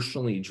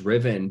emotionally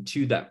driven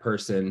to that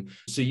person.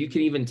 So you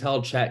can even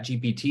tell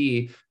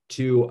ChatGPT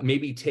to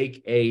maybe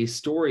take a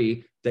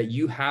story that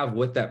you have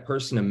with that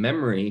person in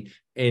memory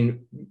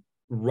and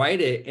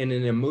write it in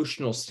an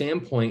emotional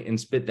standpoint and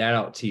spit that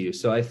out to you.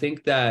 So I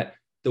think that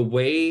the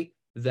way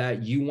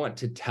that you want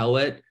to tell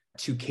it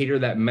to cater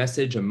that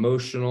message,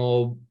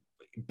 emotional,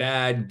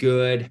 bad,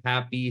 good,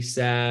 happy,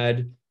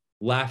 sad,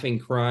 laughing,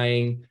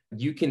 crying,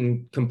 you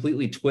can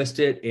completely twist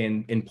it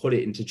and put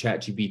it into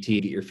ChatGPT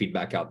to get your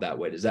feedback out that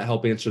way. Does that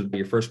help answer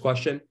your first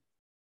question?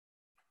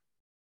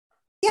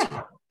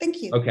 Yeah,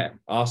 thank you. Okay,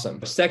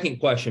 awesome. Second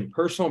question,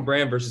 personal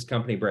brand versus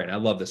company brand. I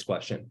love this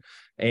question.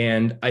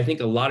 And I think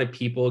a lot of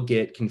people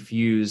get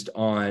confused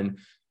on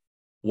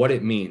what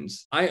it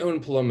means. I own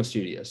Paloma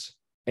Studios,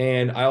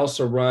 and I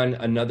also run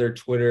another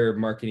Twitter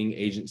marketing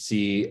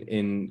agency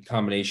in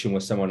combination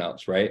with someone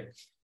else, right?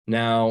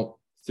 Now,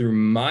 through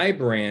my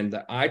brand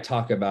that I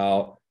talk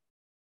about,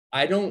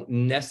 I don't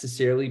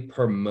necessarily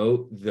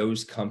promote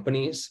those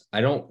companies.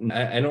 I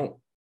don't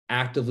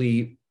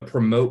actively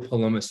promote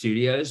Paloma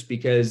Studios,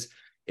 because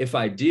if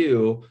I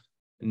do,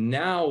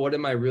 now what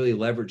am I really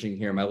leveraging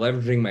here? Am I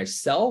leveraging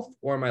myself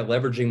or am I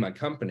leveraging my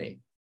company?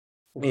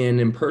 And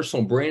in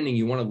personal branding,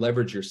 you want to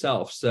leverage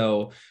yourself.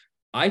 So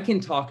I can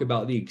talk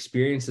about the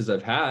experiences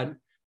I've had.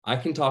 I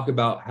can talk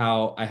about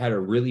how I had a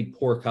really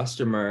poor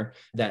customer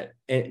that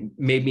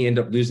made me end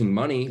up losing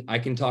money. I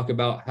can talk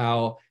about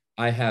how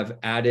I have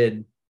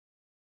added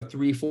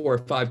 3, 4, or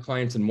 5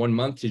 clients in 1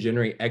 month to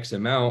generate X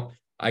amount.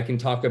 I can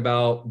talk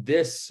about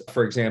this,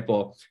 for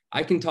example.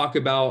 I can talk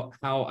about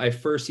how I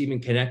first even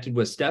connected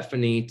with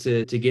Stephanie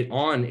to get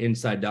on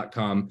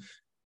inside.com.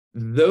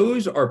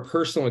 Those are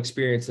personal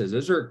experiences.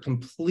 Those are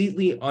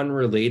completely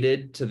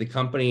unrelated to the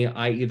company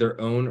I either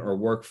own or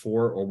work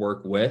for or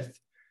work with.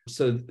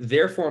 So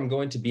therefore, I'm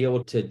going to be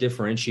able to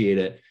differentiate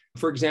it.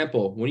 For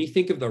example, when you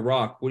think of The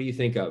Rock, what do you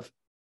think of?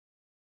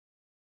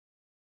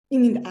 You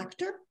mean the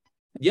actor?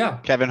 Yeah.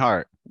 Kevin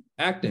Hart.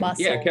 Acting.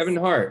 Muscles. Yeah, Kevin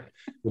Hart.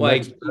 The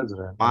Like, next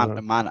president.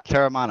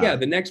 Terramana. yeah,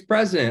 the next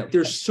president.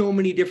 There's so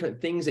many different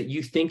things that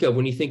you think of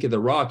when you think of The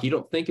Rock. You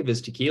don't think of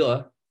his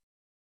tequila.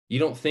 You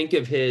don't think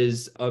of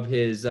his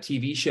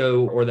TV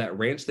show or that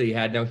ranch that he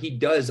had. Now, he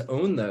does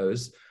own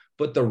those,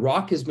 but The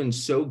Rock has been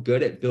so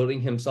good at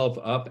building himself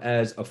up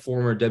as a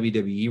former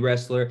WWE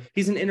wrestler.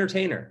 He's an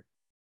entertainer.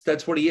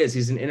 That's what he is.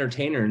 He's an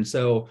entertainer. And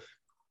so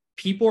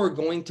people are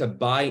going to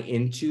buy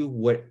into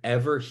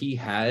whatever he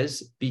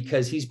has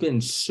because he's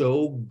been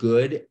so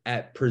good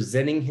at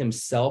presenting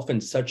himself in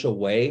such a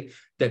way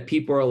that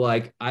people are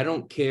like, I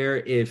don't care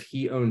if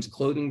he owns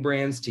clothing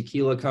brands,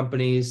 tequila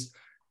companies,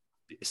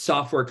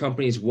 software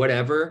companies,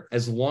 whatever,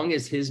 as long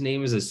as his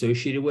name is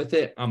associated with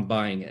it, I'm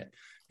buying it.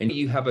 And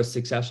you have a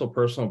successful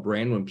personal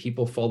brand when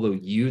people follow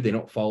you, they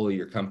don't follow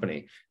your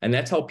company. And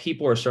that's how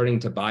people are starting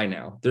to buy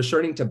now. They're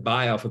starting to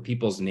buy off of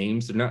people's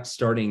names. They're not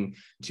starting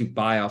to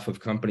buy off of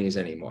companies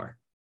anymore.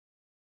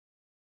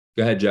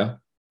 Go ahead, Joe.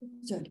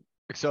 Sorry.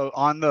 So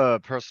on the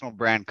personal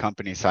brand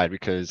company side,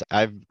 because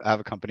I have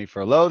a company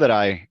for low that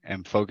I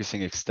am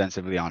focusing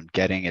extensively on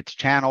getting its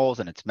channels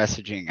and its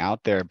messaging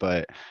out there,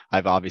 but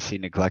I've obviously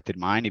neglected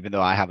mine, even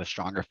though I have a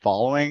stronger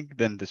following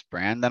than this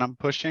brand that I'm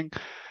pushing.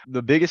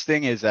 The biggest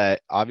thing is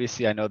that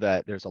obviously I know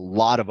that there's a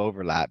lot of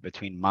overlap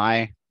between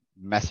my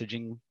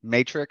messaging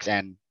matrix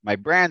and my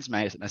brand's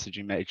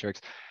messaging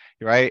matrix,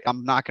 right?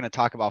 I'm not going to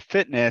talk about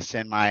fitness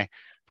in my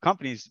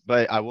companies,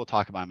 but I will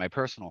talk about my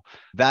personal.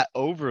 That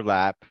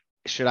overlap,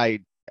 I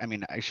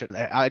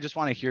just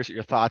want to hear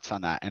your thoughts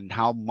on that and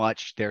how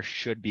much there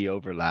should be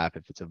overlap.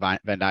 If it's a Venn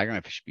diagram,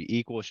 if it should be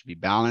equal, it should be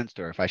balanced,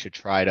 or if I should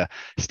try to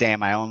stay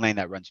in my own lane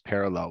that runs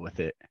parallel with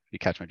it. If you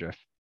catch my drift.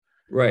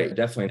 Right,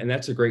 definitely. And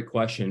that's a great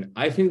question.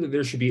 I think that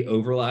there should be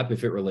overlap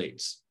if it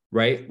relates,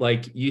 right?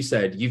 Like you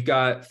said, you've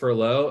got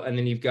furlough and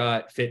then you've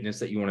got fitness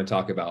that you want to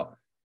talk about.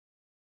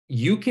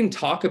 You can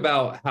talk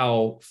about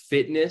how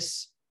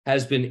fitness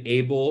has been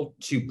able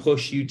to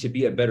push you to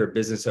be a better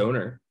business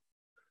owner.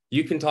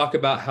 You can talk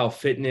about how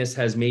fitness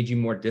has made you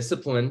more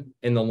disciplined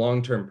in the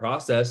long-term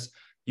process.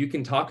 You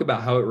can talk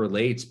about how it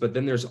relates, but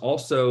then there's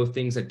also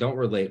things that don't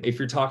relate. If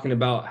you're talking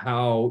about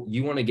how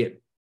you want to get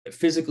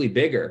physically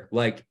bigger,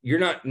 like you're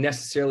not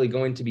necessarily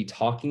going to be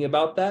talking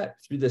about that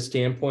through the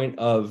standpoint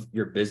of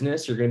your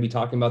business. You're going to be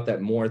talking about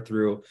that more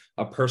through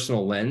a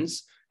personal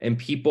lens, and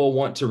people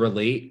want to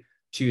relate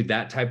to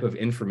that type of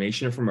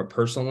information from a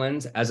personal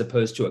lens as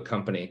opposed to a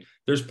company.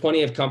 There's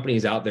plenty of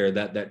companies out there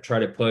that try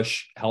to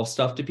push health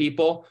stuff to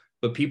people,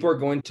 but people are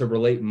going to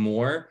relate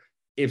more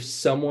if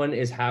someone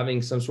is having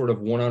some sort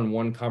of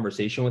one-on-one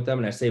conversation with them.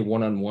 And I say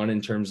one-on-one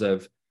in terms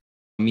of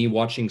me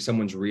watching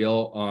someone's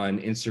reel on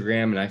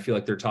Instagram and I feel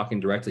like they're talking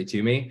directly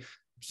to me.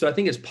 So I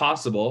think it's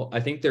possible. I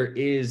think there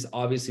is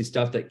obviously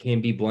stuff that can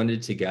be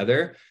blended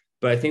together,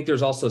 but I think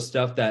there's also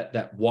stuff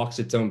that walks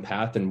its own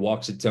path and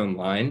walks its own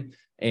line.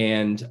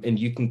 And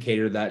you can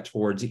cater that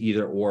towards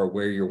either or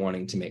where you're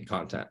wanting to make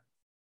content.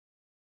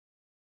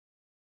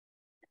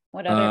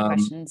 What other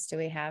questions do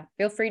we have?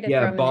 Feel free to throw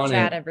them in the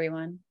chat,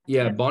 everyone.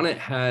 Yeah, Bonnet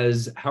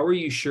has, how are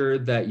you sure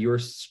that your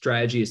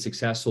strategy is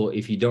successful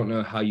if you don't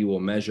know how you will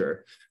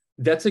measure?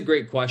 That's a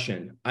great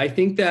question. I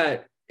think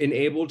that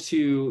able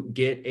to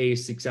get a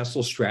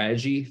successful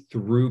strategy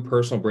through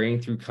personal branding,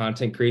 through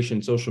content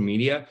creation, social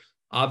media,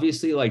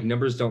 obviously like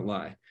numbers don't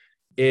lie.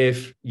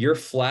 If you're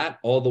flat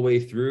all the way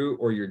through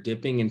or you're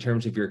dipping in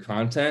terms of your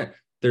content,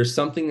 there's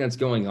something that's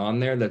going on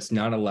there that's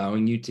not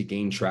allowing you to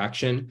gain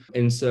traction.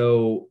 And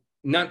so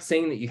not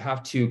saying that you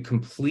have to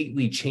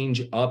completely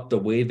change up the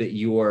way that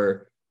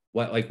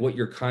what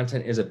your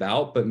content is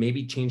about, but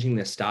maybe changing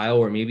the style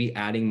or maybe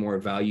adding more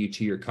value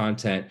to your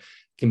content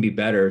can be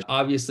better.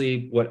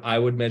 Obviously, what I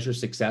would measure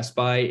success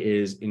by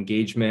is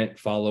engagement,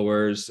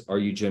 followers. Are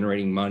you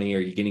generating money? Are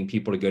you getting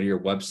people to go to your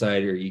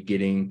website? Are you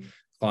getting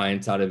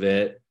clients out of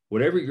it?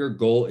 Whatever your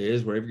goal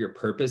is, whatever your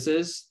purpose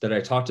is that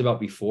I talked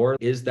about before,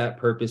 is that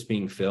purpose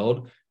being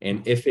filled?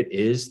 And if it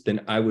is,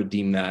 then I would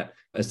deem that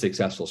a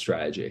successful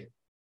strategy.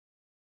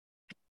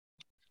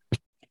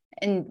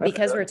 And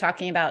because we're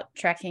talking about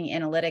tracking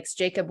analytics,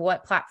 Jacob,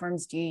 what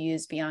platforms do you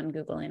use beyond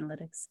Google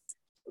Analytics?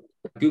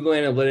 Google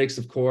Analytics,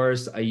 of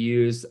course. I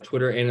use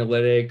Twitter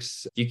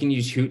Analytics. You can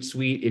use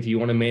Hootsuite if you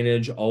want to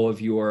manage all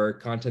of your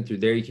content through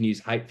there. You can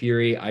use Hype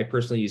Fury. I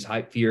personally use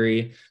Hype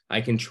Fury.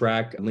 I can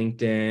track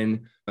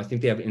LinkedIn. I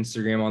think they have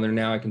Instagram on there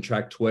now. I can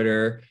track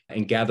Twitter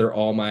and gather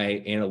all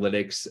my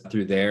analytics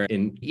through there.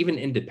 And even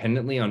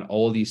independently on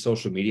all of these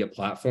social media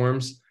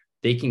platforms,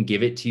 they can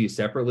give it to you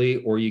separately,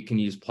 or you can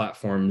use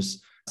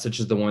platforms such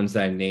as the ones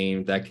that I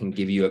named that can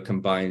give you a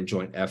combined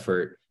joint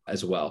effort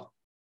as well.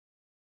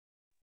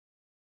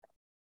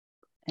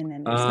 And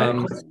then I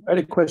had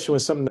a question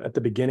with something at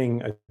the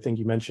beginning. I think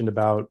you mentioned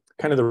about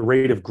kind of the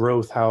rate of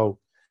growth, how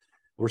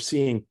we're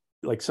seeing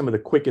like some of the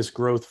quickest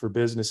growth for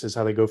businesses,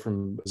 how they go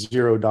from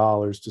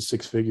 $0 to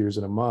six figures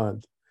in a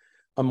month.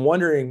 I'm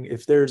wondering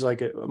if there's I'm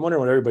wondering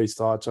what everybody's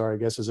thoughts are, I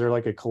guess. Is there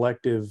like a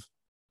collective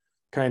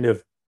kind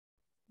of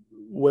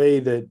way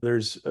that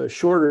there's a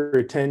shorter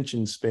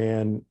attention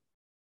span,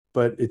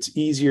 but it's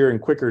easier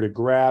and quicker to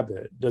grab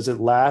it? Does it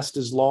last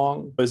as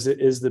long?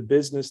 Is the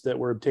business that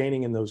we're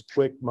obtaining in those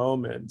quick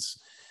moments,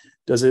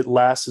 does it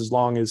last as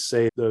long as,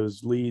 say,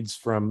 those leads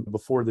from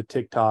before the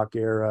TikTok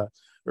era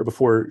or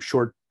before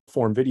short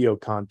form video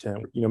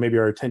content? Maybe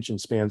our attention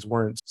spans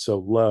weren't so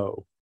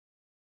low.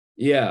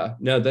 Yeah,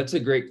 no, that's a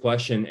great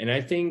question. And I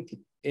think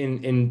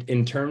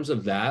in terms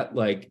of that,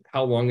 like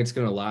how long it's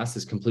going to last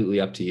is completely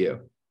up to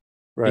you.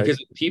 Right.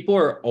 Because people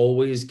are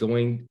always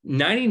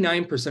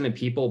 99% of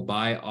people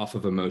buy off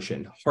of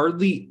emotion.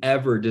 Hardly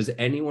ever does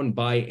anyone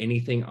buy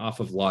anything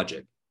off of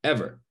logic,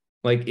 ever.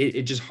 Like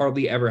it just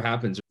hardly ever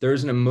happens.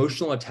 There's an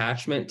emotional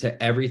attachment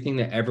to everything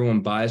that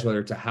everyone buys, whether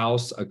it's a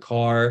house, a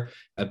car,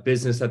 a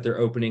business that they're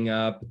opening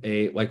up,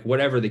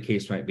 whatever the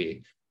case might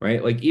be,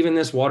 right? Like even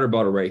this water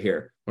bottle right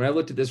here. When I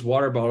looked at this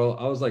water bottle,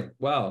 I was like,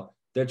 wow,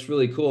 that's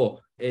really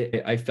cool.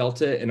 I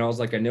felt it and I was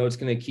like, I know it's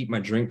going to keep my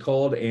drink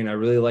cold, and I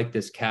really like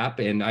this cap,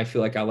 and I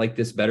feel like I like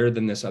this better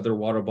than this other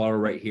water bottle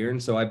right here.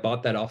 And so I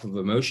bought that off of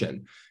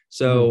emotion.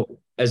 So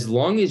as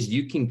long as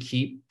you can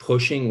keep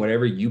pushing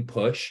whatever you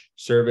push,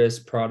 service,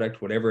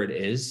 product, whatever it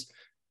is,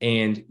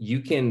 and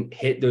you can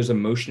hit those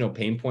emotional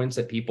pain points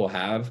that people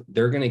have,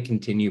 they're going to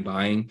continue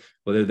buying,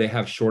 whether they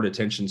have short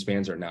attention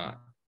spans or not.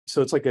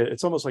 So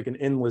it's almost like an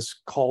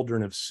endless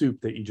cauldron of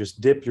soup that you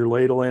just dip your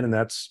ladle in, and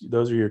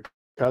those are your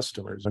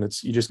customers, and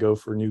you just go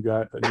for a new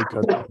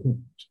customer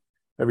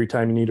every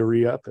time you need to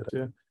re-up it.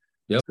 Yeah.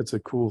 Yep. That's a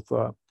cool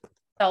thought.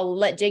 I'll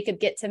let Jacob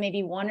get to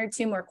maybe one or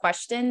two more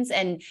questions.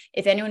 And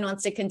if anyone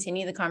wants to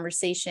continue the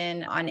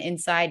conversation on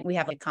Inside, we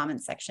have a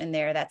comment section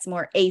there that's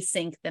more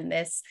async than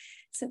this,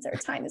 since our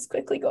time is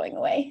quickly going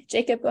away.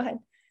 Jacob, go ahead.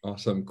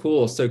 Awesome.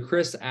 Cool. So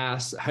Chris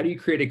asks, how do you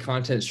create a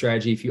content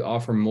strategy if you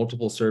offer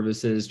multiple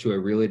services to a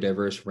really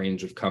diverse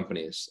range of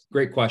companies?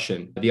 Great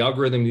question. The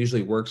algorithm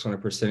usually works on a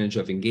percentage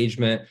of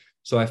engagement.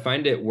 So I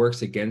find it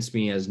works against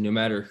me, as no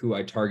matter who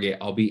I target,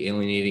 I'll be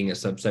alienating a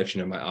subsection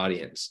of my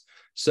audience.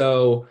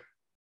 So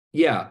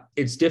yeah,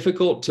 it's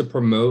difficult to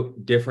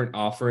promote different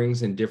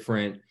offerings and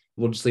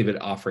we'll just leave it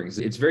offerings.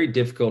 It's very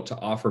difficult to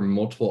offer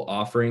multiple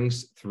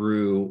offerings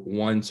through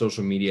one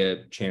social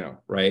media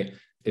channel, right?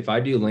 If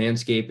I do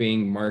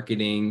landscaping,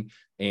 marketing,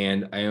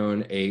 and I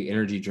own a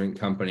energy drink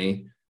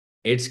company,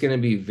 it's going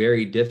to be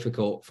very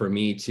difficult for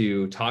me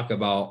to talk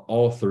about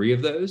all three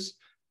of those,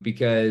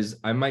 because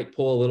I might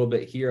pull a little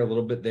bit here, a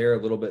little bit there,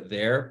 a little bit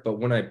there. But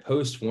when I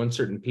post one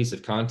certain piece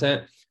of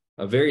content,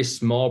 a very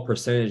small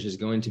percentage is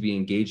going to be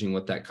engaging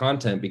with that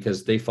content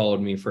because they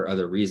followed me for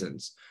other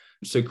reasons.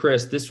 So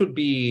Chris, this would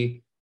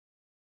be,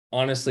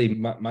 honestly,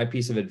 my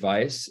piece of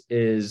advice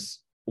is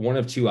one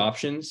of two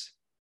options.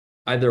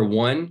 Either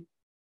one,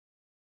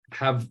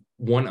 have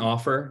one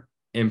offer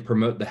and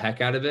promote the heck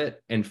out of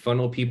it and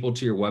funnel people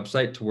to your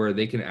website to where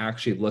they can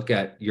actually look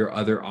at your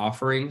other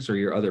offerings or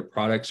your other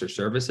products or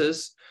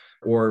services,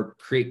 or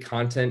create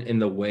content in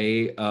the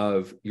way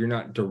of you're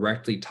not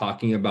directly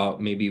talking about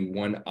maybe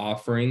one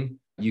offering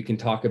You can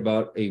talk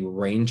about a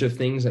range of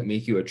things that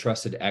make you a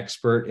trusted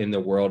expert in the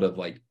world of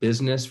like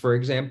business, for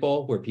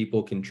example, where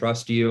people can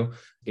trust you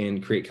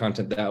and create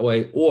content that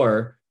way.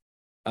 Or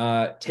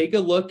take a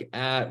look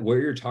at where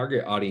your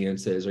target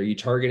audience is. Are you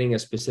targeting a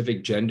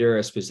specific gender,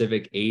 a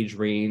specific age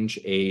range,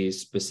 a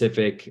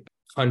specific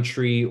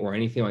country, or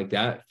anything like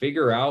that?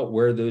 Figure out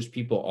where those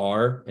people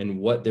are and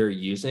what they're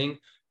using.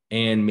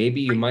 And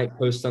maybe you might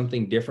post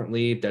something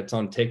differently that's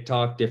on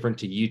TikTok, different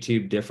to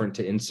YouTube, different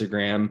to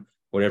Instagram,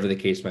 whatever the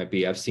case might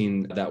be. I've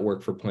seen that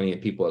work for plenty of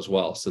people as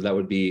well. So that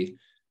would be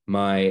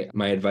my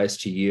advice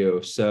to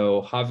you.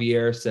 So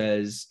Javier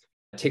says,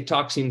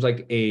 TikTok seems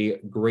like a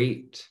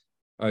great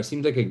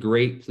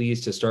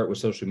place to start with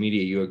social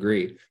media. You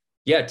agree?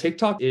 Yeah,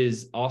 TikTok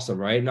is awesome,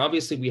 right? And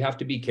obviously we have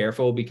to be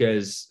careful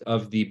because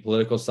of the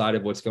political side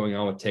of what's going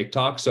on with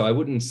TikTok. So I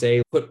wouldn't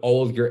say put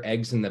all of your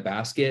eggs in the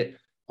basket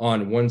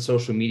on one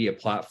social media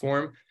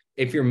platform.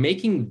 If you're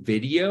making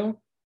video,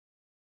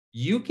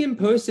 you can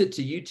post it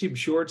to YouTube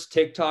Shorts,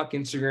 TikTok,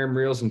 Instagram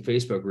Reels, and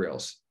Facebook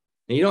Reels.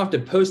 And you don't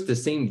have to post the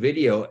same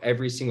video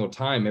every single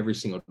time, every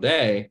single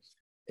day.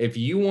 If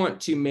you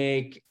want to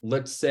make,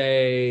 let's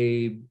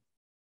say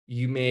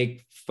you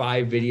make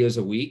 5 videos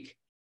a week,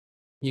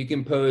 you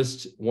can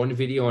post one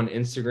video on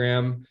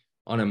Instagram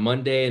on a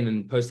Monday and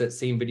then post that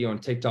same video on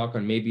TikTok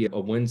on maybe a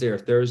Wednesday or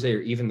Thursday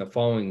or even the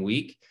following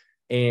week,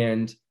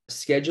 and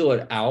schedule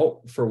it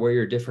out for where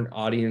your different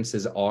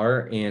audiences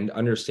are and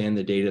understand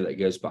the data that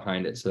goes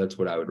behind it. So that's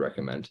what I would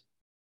recommend.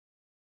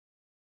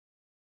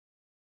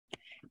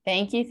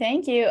 Thank you.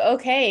 Thank you.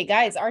 Okay,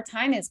 guys, our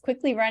time is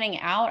quickly running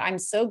out. I'm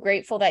so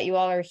grateful that you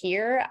all are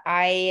here.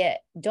 I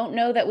don't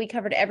know that we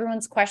covered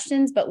everyone's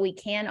questions, but we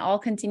can all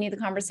continue the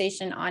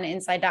conversation on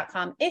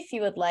inside.com if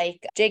you would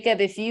like. Jacob,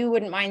 if you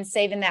wouldn't mind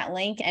saving that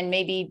link and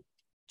maybe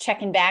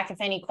checking back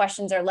if any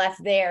questions are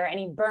left there,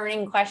 any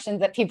burning questions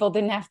that people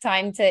didn't have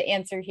time to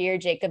answer here,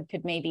 Jacob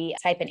could maybe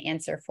type an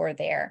answer for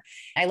there.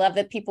 I love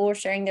that people were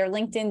sharing their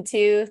LinkedIn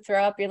too.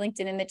 Throw up your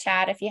LinkedIn in the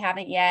chat if you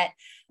haven't yet,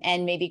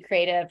 and maybe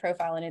create a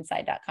profile on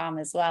inside.com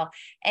as well.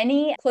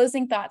 Any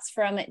closing thoughts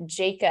from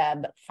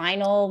Jacob?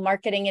 Final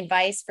marketing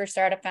advice for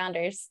startup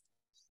founders?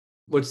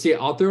 Let's see.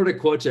 I'll throw out a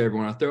quote to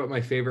everyone. I'll throw out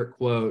my favorite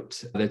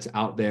quote that's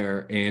out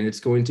there, and it's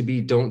going to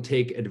be, don't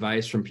take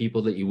advice from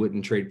people that you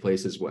wouldn't trade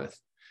places with.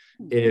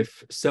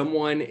 If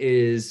someone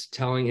is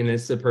telling, and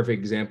it's a perfect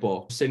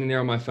example, sitting there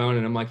on my phone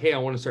and I'm like, hey, I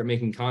want to start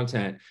making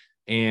content.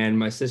 And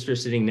my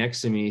sister's sitting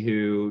next to me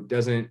who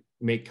doesn't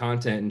make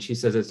content and she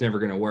says it's never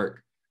going to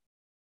work.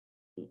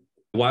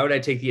 Why would I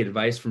take the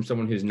advice from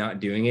someone who's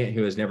not doing it,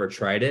 who has never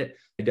tried it?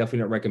 I definitely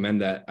don't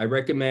recommend that. I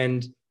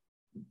recommend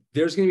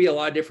there's going to be a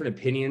lot of different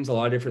opinions, a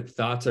lot of different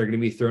thoughts that are going to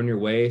be thrown your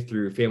way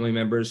through family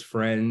members,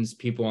 friends,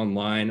 people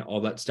online,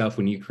 all that stuff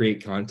when you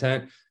create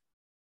content.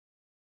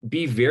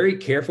 Be very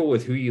careful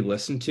with who you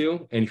listen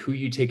to and who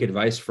you take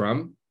advice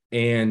from,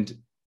 and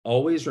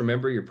always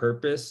remember your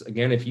purpose.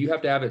 Again, if you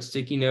have to have it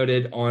sticky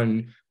noted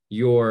on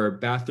your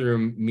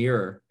bathroom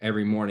mirror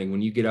every morning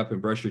when you get up and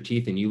brush your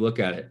teeth and you look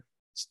at it,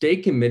 stay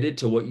committed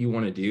to what you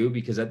want to do,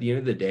 because at the end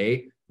of the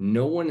day,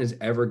 no one is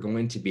ever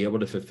going to be able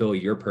to fulfill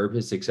your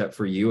purpose except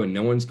for you, and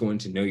no one's going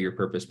to know your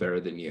purpose better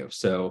than you.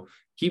 So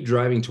keep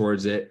driving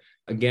towards it.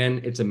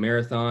 Again, it's a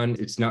marathon.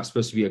 It's not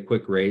supposed to be a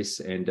quick race,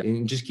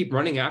 and just keep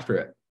running after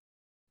it.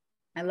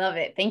 I love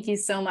it. Thank you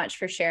so much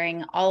for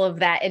sharing all of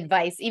that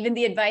advice, even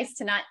the advice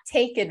to not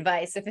take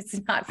advice if it's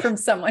not from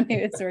someone who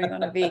is where you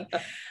want to be.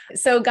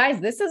 So guys,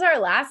 this is our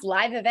last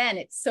live event.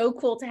 It's so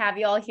cool to have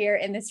you all here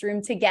in this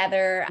room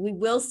together. We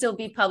will still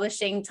be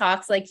publishing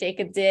talks like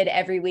Jacob did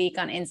every week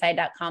on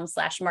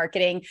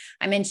inside.com/marketing.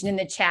 I mentioned in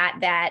the chat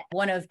that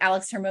one of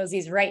Alex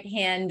Hormozi's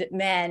right-hand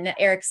men,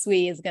 Eric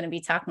Swee, is going to be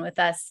talking with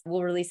us.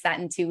 We'll release that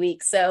in 2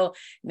 weeks. So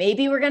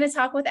maybe we're going to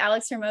talk with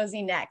Alex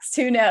Hormozi next.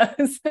 Who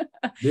knows?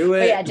 Do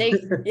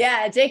it. But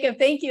yeah, Jacob,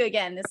 thank you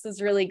again. This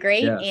was really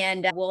great. Yeah.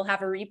 And we'll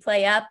have a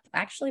replay up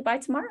actually by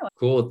tomorrow.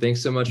 Cool.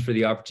 Thanks so much for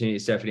the opportunity,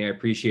 Stephanie. I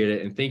appreciate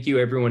it. And thank you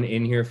everyone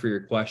in here for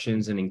your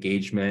questions and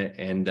engagement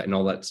and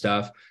all that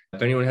stuff.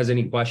 If anyone has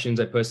any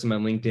questions, I post them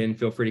on LinkedIn.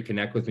 Feel free to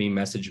connect with me,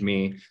 message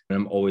me, and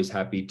I'm always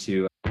happy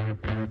to